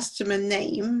by customer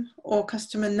name or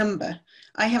customer number?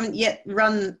 I haven't yet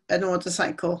run an order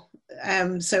cycle,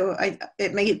 so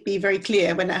it may be very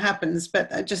clear when it happens,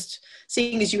 but just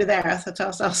seeing as you were there, I thought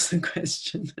I'll ask the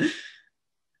question.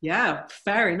 Yeah,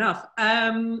 fair enough.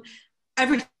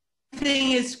 Everything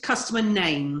is customer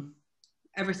name,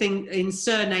 everything in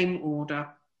surname order.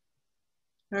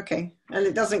 Okay, and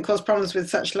it doesn't cause problems with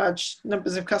such large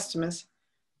numbers of customers?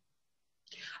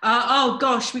 Oh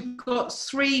gosh, we've got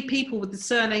 3 people with the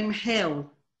surname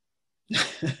Hill.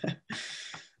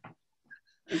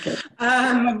 Okay.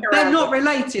 They're not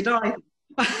related either.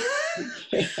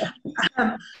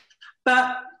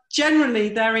 But generally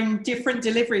they're in different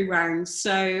delivery rounds.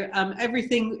 So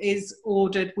everything is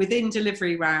ordered within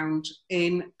delivery round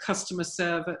in customer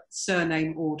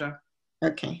surname order.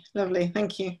 Okay, lovely,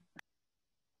 thank you.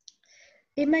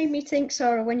 It made me think,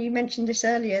 Sara, when you mentioned this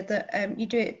earlier, that you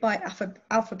do it by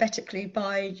alphabetically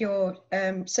by your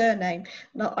surname.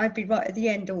 Not, I'd be right at the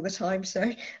end all the time. So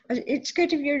it's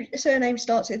good if your surname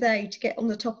starts with A to get on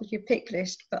the top of your pick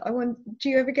list. But I wonder, do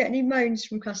you ever get any moans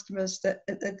from customers that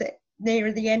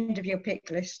nearer the end of your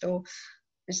pick list, or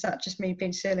is that just me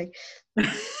being silly?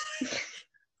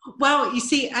 Well, you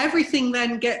see, everything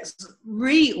then gets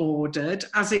reordered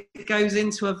as it goes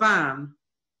into a van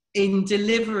in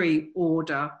delivery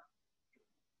order.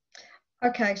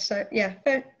 Okay, so yeah,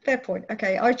 fair point.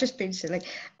 Okay, I've just been silly.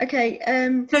 Okay.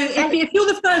 So if you're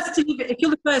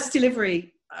the first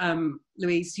delivery,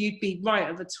 Louise, you'd be right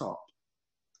at the top.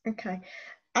 Okay,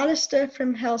 Alistair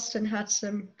from Helston had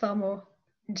some far more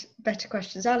better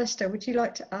questions. Alistair, would you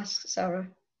like to ask Sara?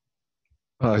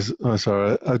 Hi,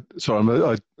 Sara.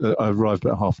 Sorry, I arrived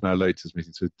about half an hour late to this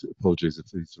meeting, so apologies if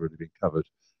these have already been covered.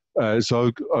 So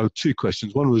I have 2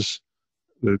 questions. One was,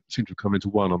 seemed to have come into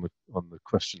one on the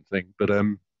question thing, but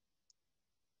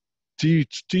do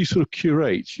you sort of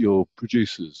curate your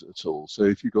producers at all? So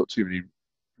if you've got too many,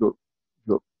 you've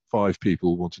got 5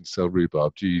 people wanting to sell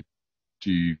rhubarb, do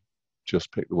you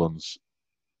just pick the ones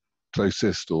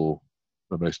closest or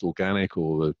the most organic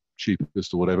or the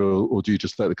cheapest or whatever, or do you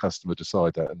just let the customer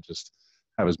decide that and just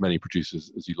have as many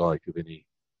producers as you like of any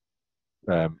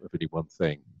one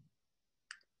thing?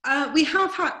 We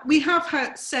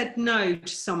have said no to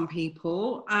some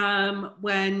people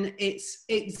when it's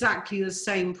exactly the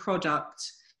same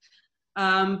product.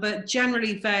 But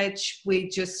generally veg, we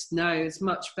just know as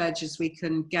much veg as we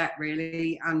can get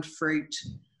really, and fruit.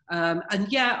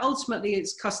 And yeah, ultimately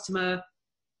it's customer,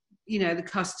 the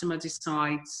customer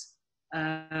decides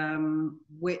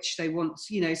which they want.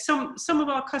 Some of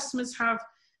our customers have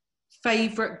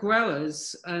favourite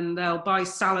growers and they'll buy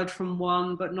salad from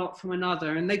one but not from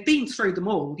another, and they've been through them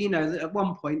all. At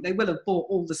one point they will have bought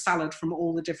all the salad from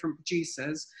all the different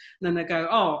producers, and then they go,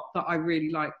 oh, but I really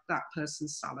like that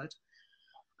person's salad.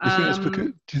 Do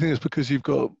you think it's because you've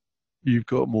got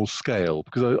more scale?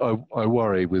 Because I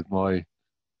worry with my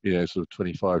sort of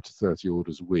 25 to 30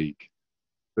 orders a week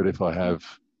that if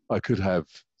I could have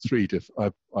 3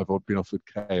 different. I've been offered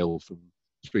kale from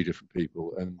 3 different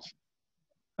people, and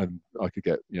I could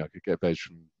get veg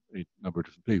from a number of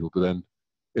different people. But then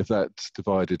if that's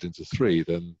divided into 3,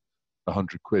 then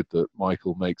 100 quid that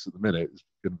Michael makes at the minute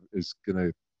is going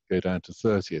to go down to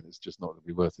 30, and it's just not going to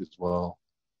be worth his while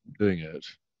doing it.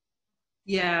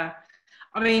 Yeah,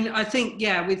 I mean, I think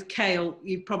with kale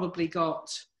you've probably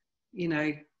got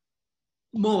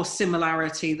more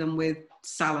similarity than with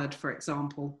salad, for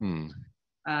example.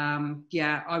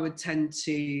 I would tend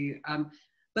to.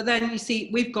 But then you see,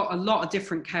 we've got a lot of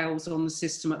different kales on the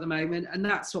system at the moment, and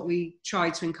that's what we try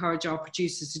to encourage our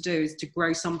producers to do, is to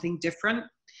grow something different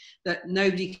that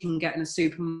nobody can get in a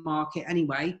supermarket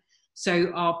anyway.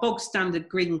 So our bog standard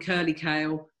green curly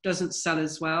kale doesn't sell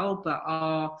as well, but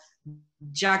our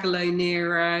Jaggalo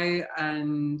Nero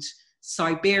and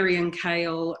Siberian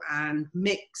kale and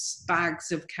mixed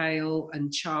bags of kale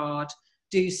and chard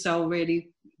do sell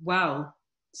really well.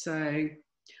 So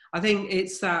I think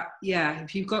it's that,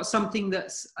 if you've got something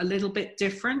that's a little bit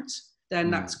different, then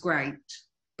that's great.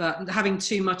 but having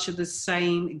too much of the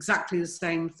same, exactly the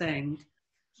same thing,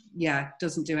 yeah,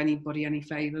 doesn't do anybody any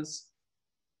favours.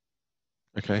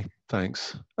 Okay,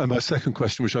 thanks. And my second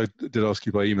question, which I did ask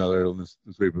you by email earlier on this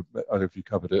week, but I don't know if you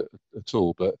covered it at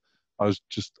all, but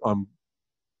I'm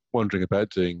wondering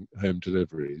about doing home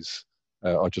deliveries.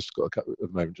 I just got at the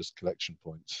moment just collection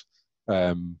points,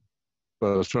 but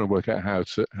I was trying to work out how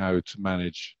to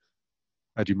manage.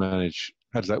 How do you manage?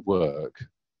 How does that work?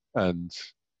 And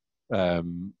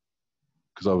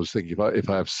because I was thinking, if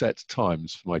I have set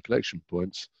times for my collection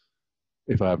points,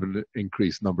 if I have an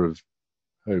increased number of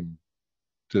home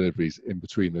deliveries in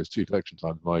between those two collection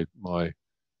times, I'm gonna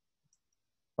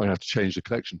have to change the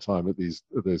collection time at those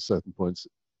certain points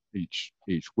each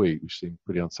week, which seems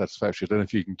pretty unsatisfactory. I don't know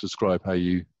if you can describe how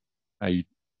you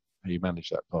manage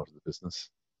that part of the business.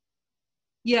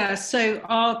 Yeah, so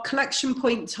our collection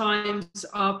point times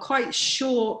are quite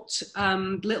short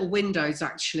little windows,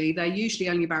 actually. They're usually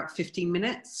only about 15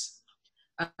 minutes.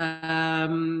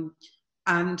 And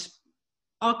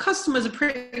our customers are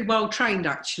pretty well trained,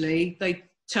 actually. They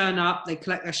turn up, they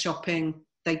collect their shopping,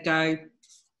 they go.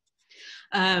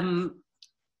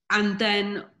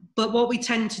 But what we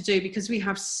tend to do, because we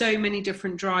have so many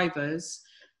different drivers,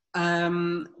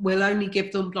 we'll only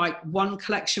give them like one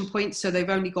collection point, so they've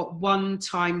only got one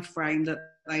time frame that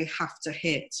they have to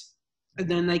hit, and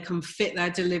then they can fit their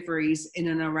deliveries in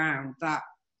and around that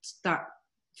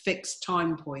fixed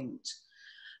time point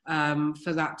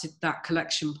for that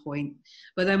collection point.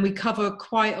 But then we cover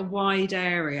quite a wide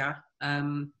area.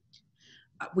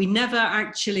 We never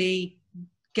actually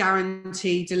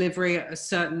guarantee delivery at a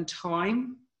certain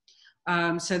time.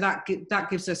 So that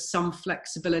gives us some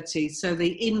flexibility. So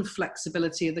the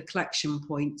inflexibility of the collection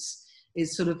points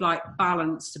is sort of like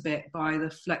balanced a bit by the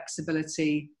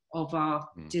flexibility of our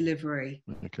delivery.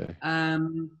 Okay.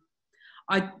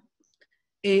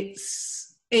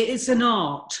 It's an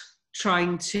art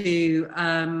trying to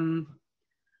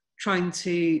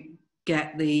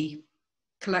get the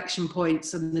collection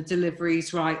points and the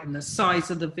deliveries right, and the size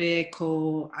of the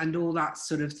vehicle and all that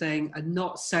sort of thing, and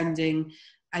not sending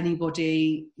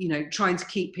anybody, trying to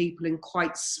keep people in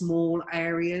quite small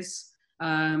areas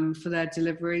for their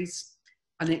deliveries.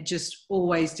 And it just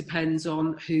always depends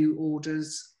on who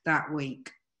orders that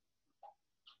week.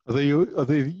 Are they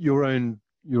your own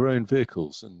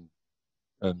vehicles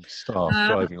and staff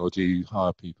driving, or do you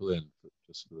hire people in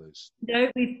just for those? No,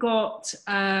 we've got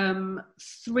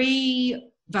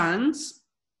 3 vans,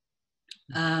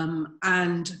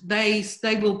 and they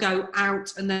will go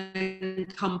out and then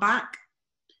come back.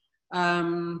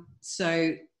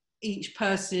 So each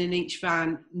person in each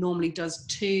van normally does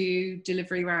 2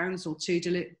 delivery rounds or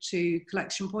 2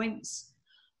 collection points,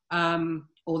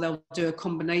 or they'll do a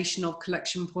combination of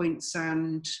collection points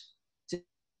and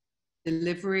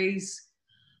deliveries.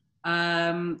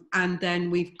 And then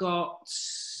we've got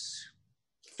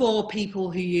 4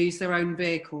 people who use their own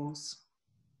vehicles.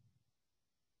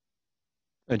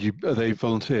 And are they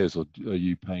volunteers, or are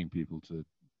you paying people to?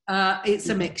 It's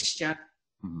a mixture.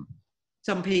 Mm-hmm.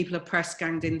 Some people are press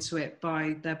ganged into it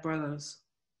by their brothers.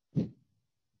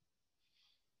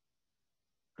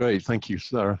 Great, thank you,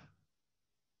 Sarah.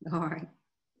 All right.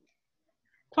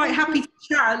 Quite happy to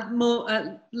chat more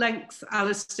at length,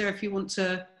 Alistair, if you want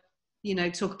to,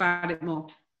 talk about it more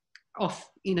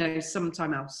off,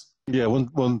 sometime else. Yeah,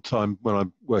 one time when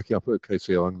I'm working up at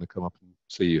KCL, I'm going to come up and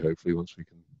see you, hopefully, once we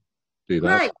can do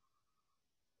that. Right.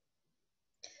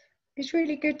 It's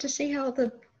really good to see how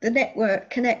the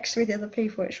network connects with other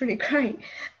people. It's really great.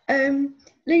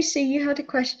 Lucy, you had a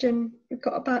question. We've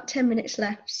got about 10 minutes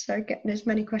left, so getting as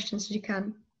many questions as you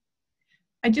can.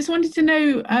 I just wanted to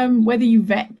know whether you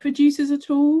vet producers at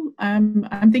all.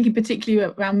 I'm thinking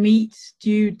particularly around meat. Do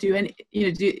you do any,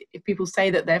 if people say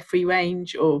that they're free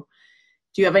range, or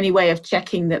do you have any way of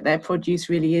checking that their produce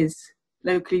really is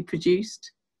locally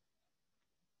produced?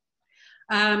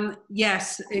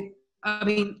 Yes.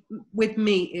 With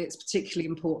meat, it's particularly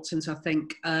important, I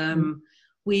think.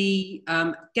 We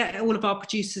get all of our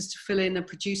producers to fill in a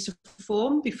producer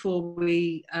form before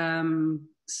we allow them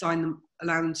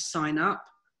to sign up.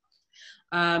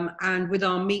 And with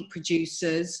our meat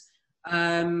producers,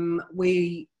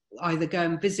 we either go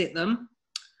and visit them,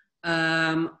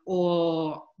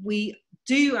 or we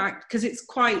do act, because it's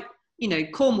quite,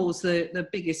 Cornwall's the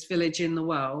biggest village in the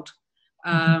world.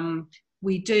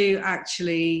 We do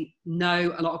actually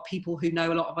know a lot of people who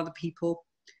know a lot of other people.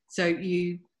 So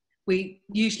we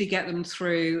usually get them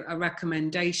through a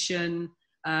recommendation,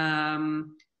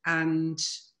 and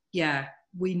yeah,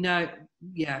 we know,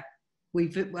 yeah, we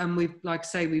like I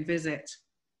say, we visit.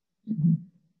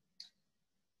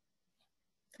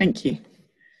 Thank you.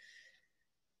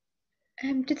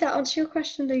 Did that answer your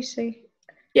question, Lucy?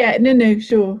 Yeah, no,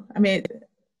 sure. I mean,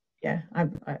 yeah,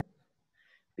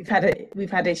 we've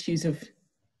had issues of,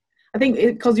 I think,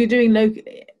 because you're doing local.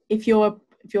 If you're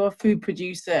a food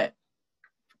producer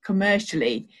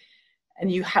commercially,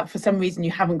 and you have, for some reason,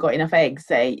 you haven't got enough eggs,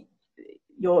 say,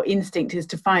 your instinct is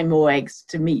to find more eggs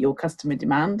to meet your customer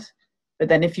demand. But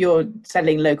then if you're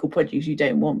selling local produce, you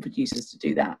don't want producers to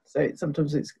do that. So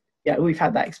sometimes yeah, we've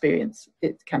had that experience.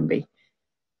 It can be,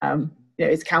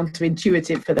 it's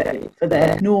counterintuitive for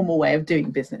their normal way of doing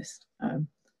business.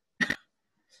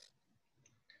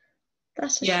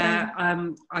 That's a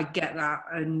shame. I get that,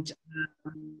 and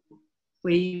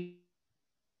we've,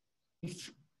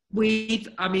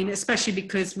 I mean, especially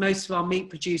because most of our meat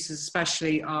producers,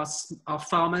 especially, are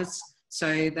farmers,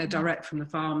 so they're direct from the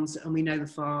farms, and we know the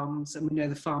farms, and we know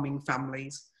the farming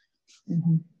families.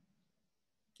 Mm-hmm.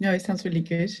 No, it sounds really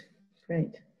good.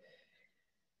 Great.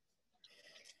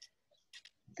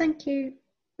 Thank you.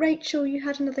 Rachel, you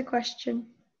had another question.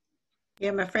 Yeah,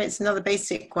 I'm afraid it's another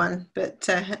basic one, but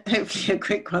hopefully a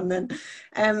quick one then.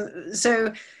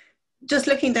 So just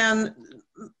looking down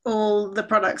all the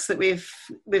products that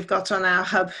we've got on our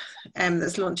hub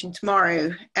that's launching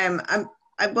tomorrow,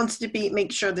 I wanted to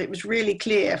make sure that it was really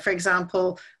clear, for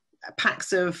example,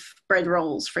 packs of bread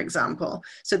rolls, for example.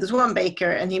 So there's one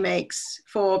baker and he makes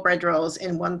 4 bread rolls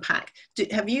in 1 pack.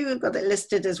 Have you got it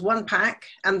listed as 1 pack,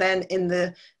 and then in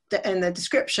the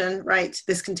description, right,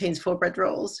 this contains 4 bread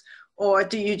rolls? Or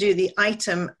do you do the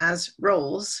item as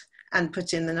rolls and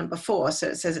put in the number 4, so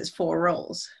it says it's 4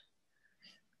 rolls?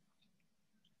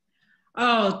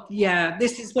 Oh yeah,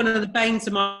 this is one of the banes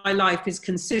of my life, is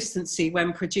consistency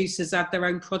when producers add their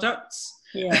own products.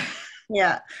 Yeah,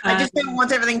 yeah. I just don't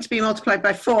want everything to be multiplied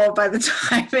by 4 by the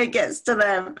time it gets to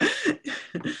them.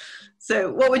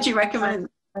 So what would you recommend?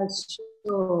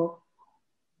 Sure.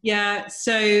 Yeah,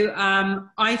 so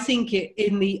I think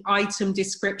in the item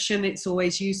description, it's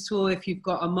always useful if you've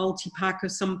got a multi-pack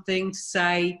of something to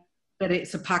say that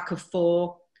it's a pack of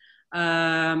 4.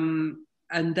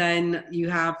 And then you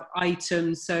have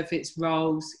items, so if it's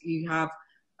rolls, you have,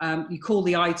 you call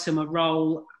the item a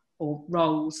roll or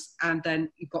rolls, and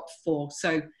then you've got 4.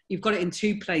 So you've got it in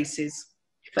 2 places.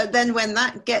 But then when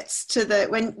that gets to the,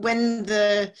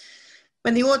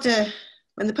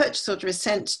 when the purchase order is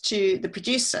sent to the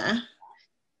producer,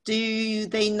 do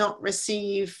they not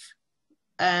receive,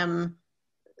 so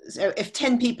if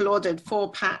 10 people ordered 4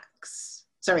 packs,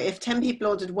 sorry, if 10 people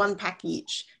ordered 1 pack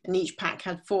each, and each pack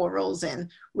had 4 rolls in,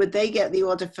 would they get the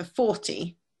order for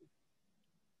 40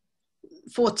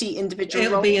 individual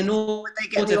rolls? It'll be an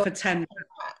order for 10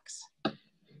 packs.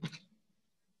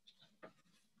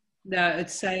 No, it'd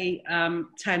say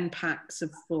 10 packs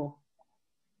of 4.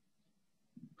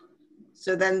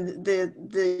 So then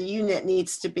the unit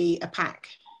needs to be a pack,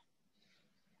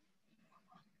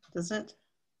 does it?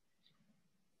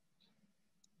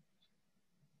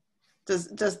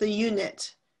 Does the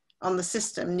unit on the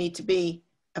system need to be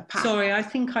a pack? Sorry, I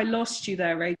think I lost you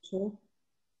there, Rachel.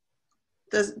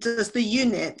 Does the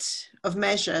unit of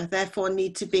measure therefore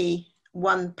need to be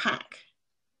 1 pack?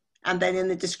 And then in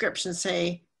the description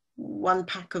say 1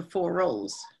 pack of 4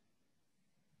 rolls?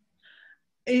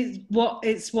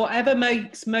 It's whatever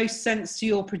makes most sense to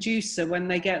your producer when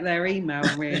they get their email,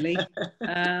 really.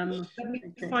 Let me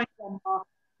find one.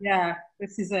 Yeah,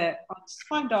 this is it. I'll just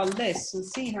find our list and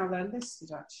see how they're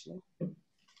listed, actually.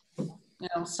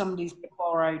 Somebody's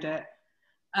borrowed it.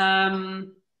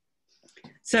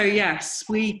 So yes,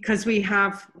 because we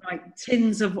have like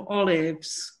tins of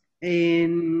olives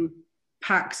in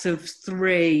packs of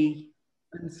 3,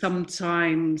 and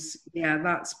sometimes,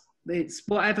 yeah, it's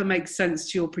whatever makes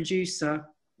sense to your producer.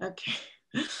 Okay.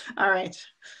 All right.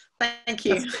 Thank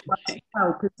you. That's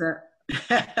help, is it?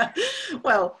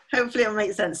 Well, hopefully it'll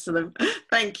make sense to them.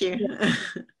 Thank you. Yeah.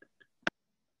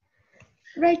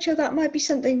 Rachel, that might be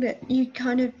something that you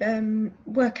kind of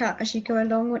work out as you go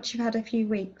along once you've had a few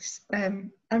weeks.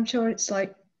 I'm sure it's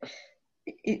like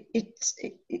it's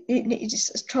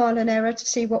trial and error to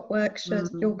see what works for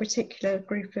your particular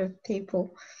group of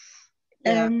people.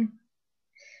 Yeah.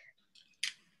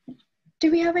 Do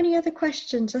we have any other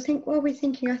questions? I think while we're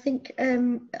thinking, I think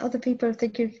other people are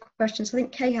thinking of questions. I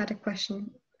think Kay had a question.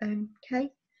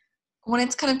 Kay? I wanted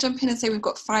to kind of jump in and say we've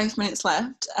got 5 minutes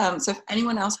left. So if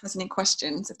anyone else has any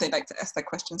questions, if they'd like to ask their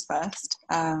questions first,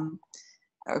 that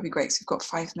would be great. So we've got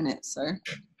 5 minutes. So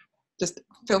just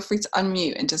feel free to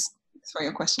unmute and just throw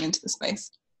your question into the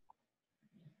space.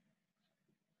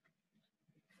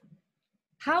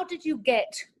 How did you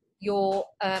get your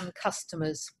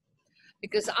customers?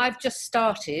 Because I've just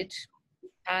started,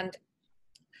 and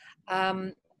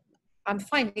I'm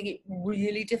finding it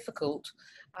really difficult.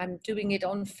 I'm doing it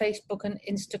on Facebook and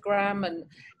Instagram, and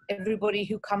everybody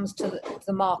who comes to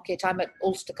the market, I'm at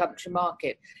Ulster Country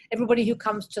Market, everybody who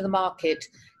comes to the market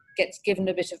gets given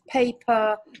a bit of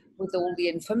paper with all the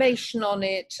information on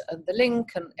it and the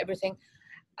link and everything.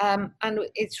 And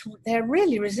they're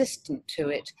really resistant to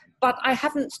it. But I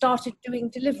haven't started doing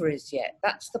deliveries yet.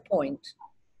 That's the point.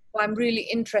 So I'm really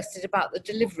interested about the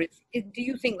deliveries. Do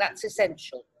you think that's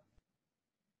essential?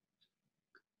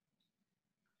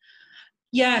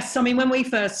 Yes, I mean, when we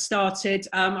first started,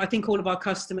 I think all of our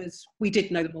customers, we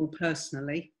did know them all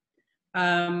personally.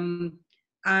 And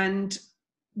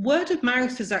word of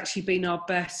mouth has actually been our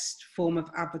best form of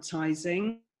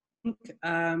advertising.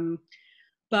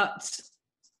 But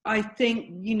I think,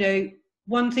 you know,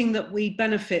 one thing that we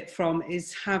benefit from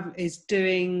is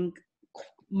doing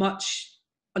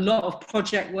a lot of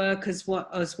project work as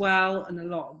well, and a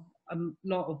lot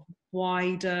of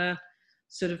wider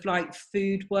sort of like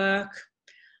food work.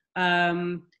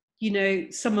 You know,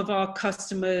 some of our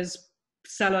customers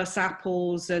sell us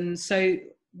apples, and so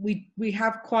we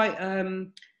have quite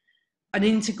an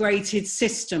integrated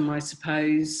system, I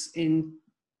suppose, in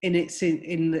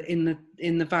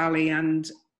the valley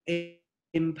and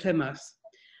in Plymouth.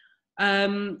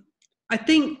 I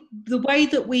think the way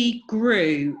that we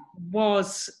grew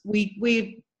was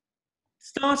we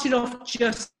started off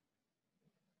just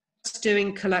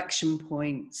doing collection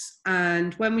points,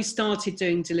 and when we started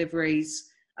doing deliveries,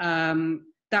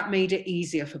 that made it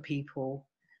easier for people.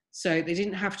 So they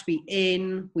didn't have to be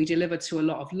in. We delivered to a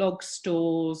lot of log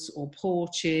stores or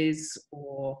porches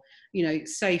or, you know,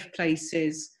 safe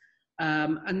places,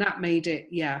 and that made it,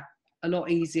 yeah, a lot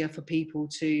easier for people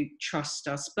to trust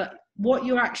us. But what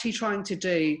you're actually trying to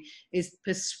do is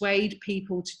persuade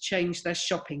people to change their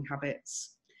shopping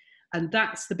habits, and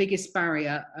that's the biggest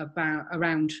barrier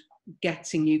around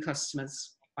getting new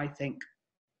customers, I think.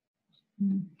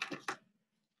 Things.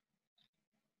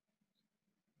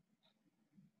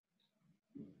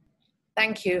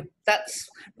 Thank you. That's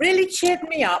really cheered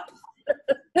me up.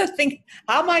 I think,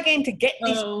 how am I going to get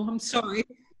these? Oh, I'm sorry.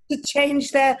 To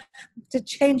change their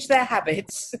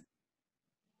habits.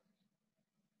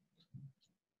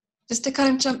 Just to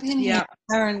kind of jump in Yeah.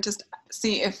 here, Aaron, just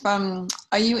see if are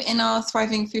you in our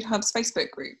Thriving Food Hubs Facebook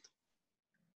group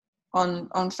on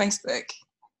Facebook?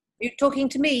 You talking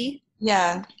to me?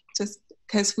 Yeah, just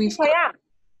because we've. Yes, I am.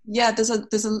 Yeah, there's a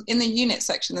in the unit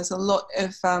section. There's a lot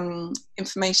of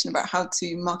information about how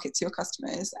to market to your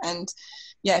customers, and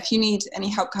yeah, if you need any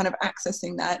help kind of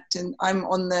accessing that, and I'm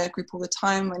on the group all the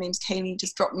time. My name's Kaylee.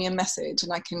 Just drop me a message,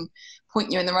 and I can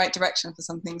point you in the right direction for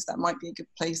some things that might be a good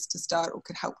place to start, or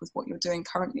could help with what you're doing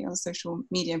currently on social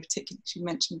media, in particular. You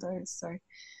mentioned those, so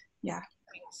yeah.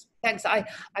 Thanks. I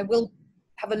will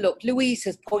have a look. Louise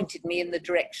has pointed me in the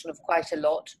direction of quite a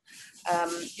lot.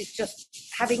 It's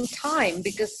just having time,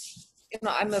 because, you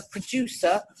know, I'm a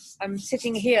producer. I'm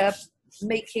sitting here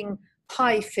making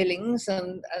pie fillings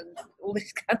and all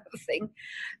this kind of thing.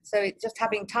 So it's just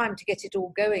having time to get it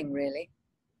all going, really.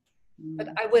 But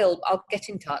I'll get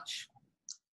in touch.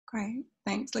 Great,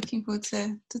 thanks. Looking forward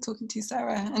to talking to you,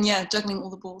 Sarah. And yeah, juggling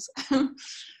all the balls.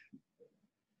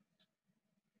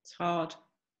 It's hard.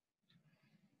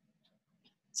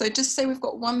 So just say we've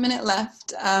got 1 minute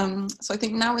left. So I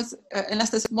think now is, unless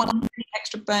there's one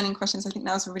extra burning questions, I think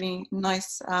now is a really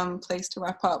nice place to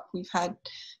wrap up. We've had,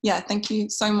 yeah, thank you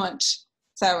so much,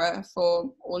 Sarah,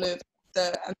 for all of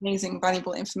the amazing,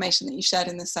 valuable information that you shared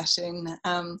in this session.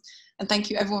 And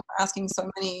thank you everyone for asking so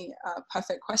many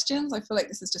perfect questions. I feel like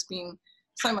this has just been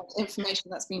so much information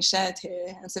that's been shared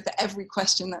here. And so for every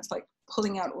question, that's like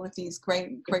pulling out all of these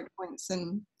great points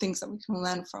and things that we can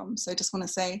learn from. So I just want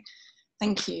to say,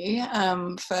 thank you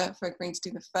for agreeing to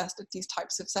do the first of these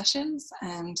types of sessions,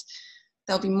 and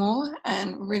there'll be more,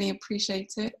 and really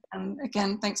appreciate it. And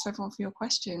again, thanks for everyone for your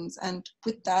questions. And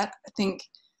with that, I think,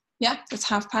 yeah, it's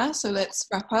past, so let's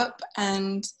wrap up,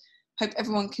 and hope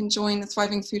everyone can join the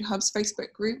Thriving Food Hubs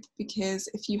Facebook group, because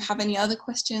if you have any other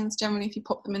questions, generally if you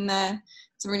pop them in there,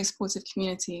 it's a really supportive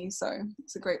community, so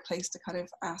it's a great place to kind of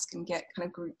ask and get kind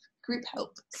of group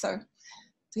help. So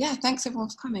yeah, thanks everyone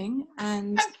for coming,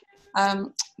 and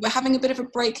we're having a bit of a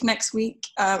break next week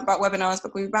about webinars,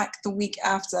 but we'll be back the week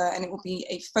after, and it will be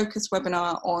a focused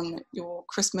webinar on your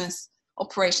Christmas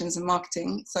operations and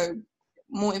marketing. So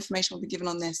more information will be given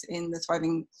on this in the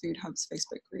Thriving Food Hubs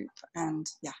Facebook group. And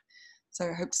yeah, so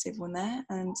I hope to see everyone there,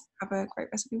 and have a great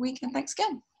rest of your week, and thanks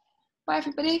again. Bye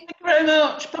everybody. Thank you very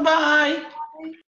much. Bye-bye.